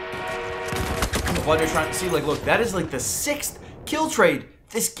of what you're trying to see. Like, look, that is like the 6th kill trade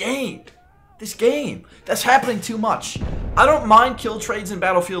this game. This game. That's happening too much. I don't mind kill trades in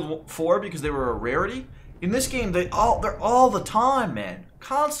Battlefield 4 because they were a rarity. In this game, they're all the time, man.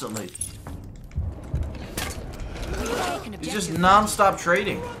 Constantly. It's just non-stop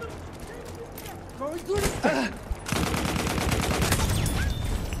trading.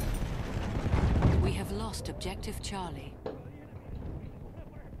 We have lost objective Charlie.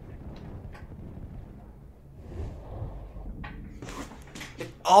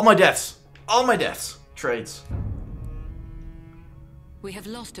 All my deaths. All my deaths. Trades. We have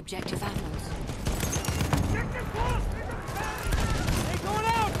lost objective apples. Hey, going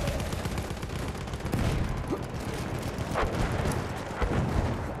out!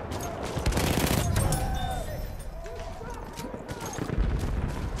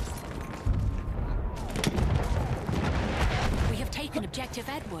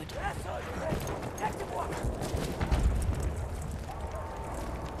 Edward.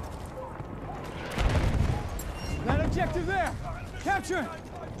 That objective there! Capture it!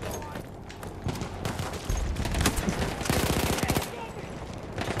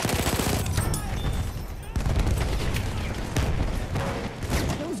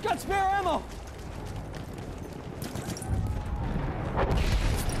 Who's got spare ammo?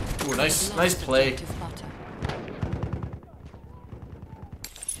 Ooh, nice play. Objective butter.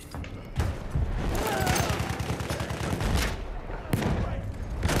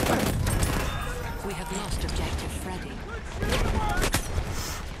 We have lost objective Freddy.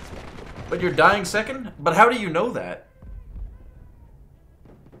 But you're dying second? But how do you know that?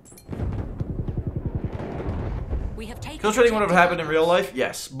 We have taken Kill trading would have objective happened in real life?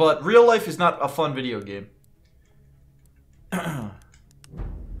 Yes. But real life is not a fun video game.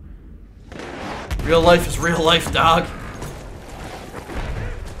 Real life is real life, dog.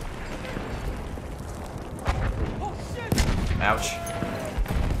 Ouch.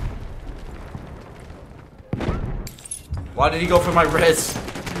 Why did he go for my res?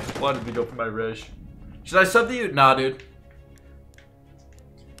 Why did he go for my res? Should I sub to you? Nah, dude.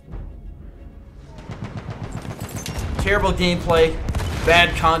 Terrible gameplay,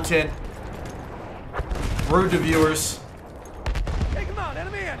 bad content, rude to viewers. Take him out,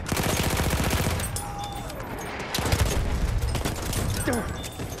 enemy in!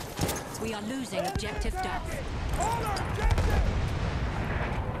 We are losing objective Duff.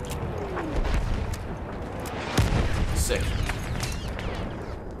 Sick.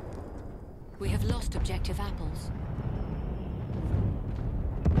 We have lost objective Apples.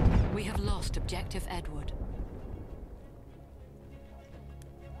 We have lost objective Edward.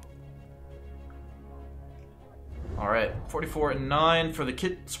 Alright, 44 and 9 for the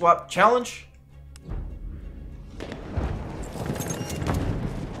kit swap challenge.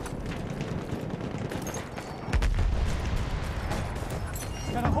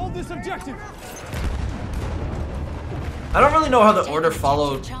 Gotta hold this objective! I don't really know how the order Objective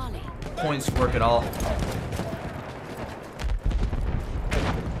followed Charlie. points work at all.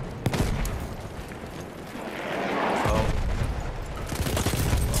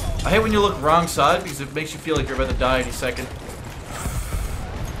 I hate when you look wrong side because it makes you feel like you're about to die any second.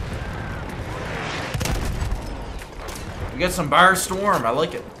 We get some bar storm. I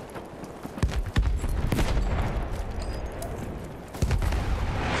like it.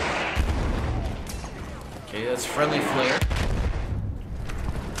 Okay, that's friendly flare.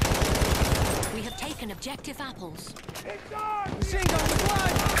 We have taken objective Apples. Machine gun with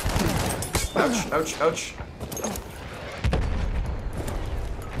line! Ouch, ouch, ouch.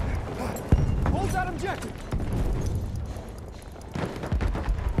 Hold that objective!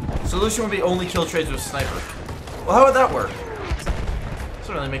 Solution would be only kill trades with sniper. Well, how would that work?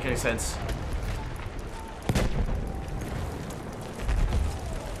 Doesn't really make any sense.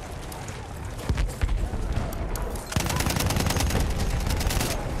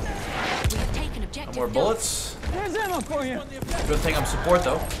 We have taken objective More Duff. bullets. There's ammo for you! Good thing I'm support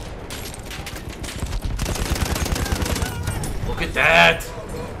though. Look at that!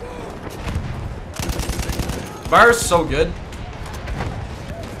 Bar's so good.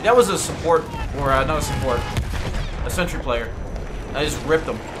 That was a support, or not a support, a sentry player. I just ripped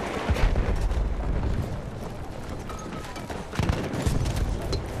him.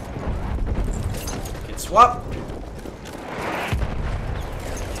 Get swap.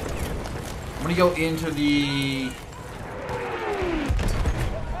 I'm gonna go into the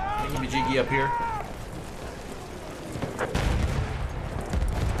jiggy up here.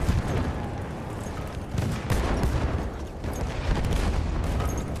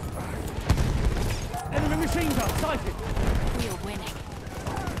 Enemy machine gun, sighted! We are winning.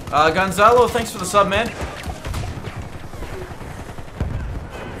 Gonzalo, thanks for the sub, man.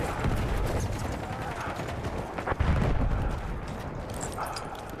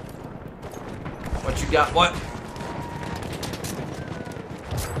 What you got? What?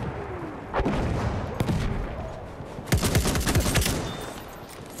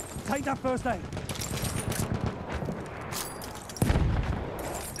 Take that first aid.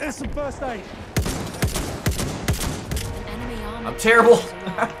 There's some first aid. Enemy armor. I'm terrible.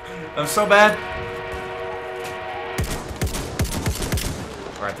 I'm so bad.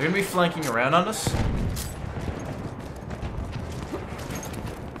 Alright, they're gonna be flanking around on us.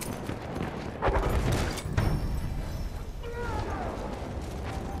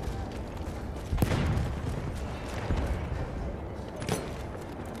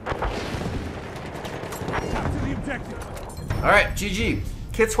 Capture the objective. Alright, GG.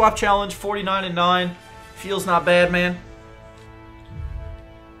 Kit swap challenge, 49 and 9. Feels not bad, man.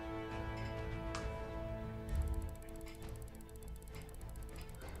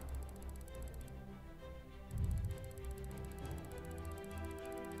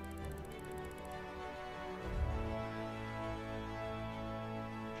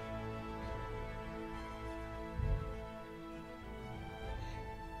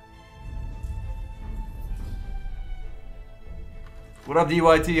 What up,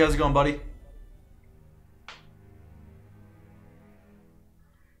 DYT? How's it going, buddy?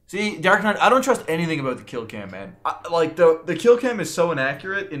 See, Dark Knight, I don't trust anything about the kill cam, man. Like, the kill cam is so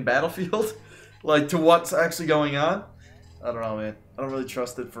inaccurate in Battlefield, like, to what's actually going on. I don't know, man. I don't really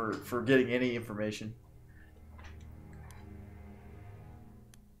trust it for getting any information.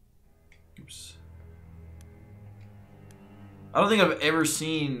 Oops. I don't think I've ever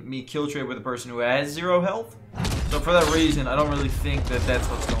seen me kill trade with a person who has 0 health. So for that reason, I don't really think that that's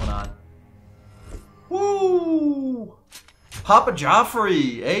what's going on. Woo! Papa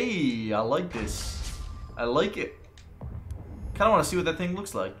Joffrey! Hey, I like this. I like it. Kind of want to see what that thing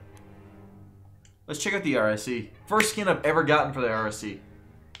looks like. Let's check out the RSC. First skin I've ever gotten for the RSC.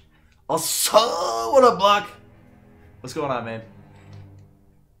 Also, what up, Block? What's going on, man?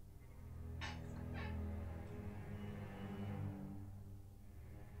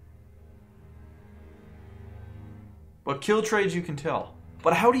 But kill trades you can tell.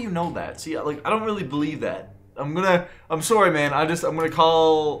 But how do you know that? See, like, I don't really believe that. I'm sorry, man. I'm gonna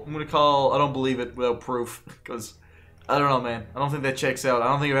call, I don't believe it without proof. Because, I don't know, man. I don't think that checks out. I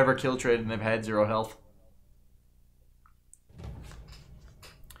don't think I've ever kill traded and they've had 0 health.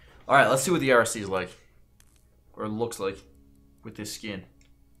 Alright, let's see what the RSC is like. Or looks like. With this skin.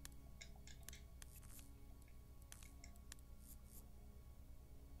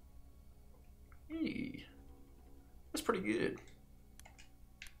 Hey. That's pretty good.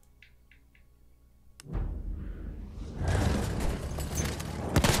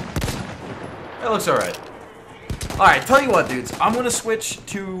 That looks alright. Alright, tell you what, dudes. I'm going to switch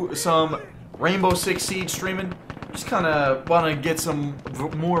to some Rainbow Six Siege streaming. Just kind of want to get some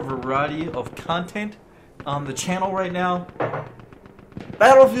more variety of content on the channel right now.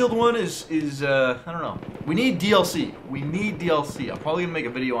 Battlefield 1 is I don't know. We need DLC. We need DLC. I'm probably going to make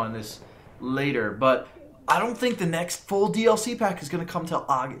a video on this later, but I don't think the next full DLC pack is going to come till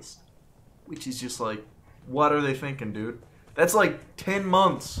August. Which is just like, what are they thinking, dude? That's like 10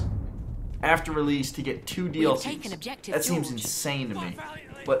 months after release to get 2 DLCs. That seems insane to me.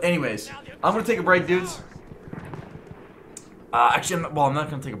 But anyways, I'm going to take a break, dudes. Actually, I'm not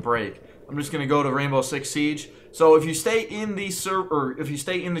going to take a break. I'm just going to go to Rainbow Six Siege. So if you stay in the if you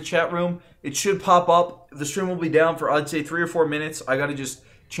stay in the chat room, it should pop up. The stream will be down for, I'd say, 3 or 4 minutes. I got to just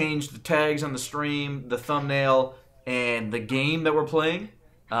change the tags on the stream, the thumbnail, and the game that we're playing.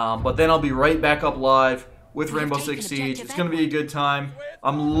 But then I'll be right back up live with Rainbow Six Siege. It's going to be a good time.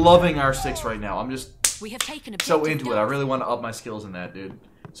 I'm loving R6 right now. I'm just so into it. I really want to up my skills in that, dude.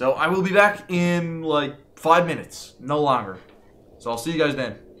 So I will be back in like 5 minutes, no longer. So I'll see you guys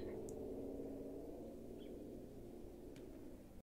then.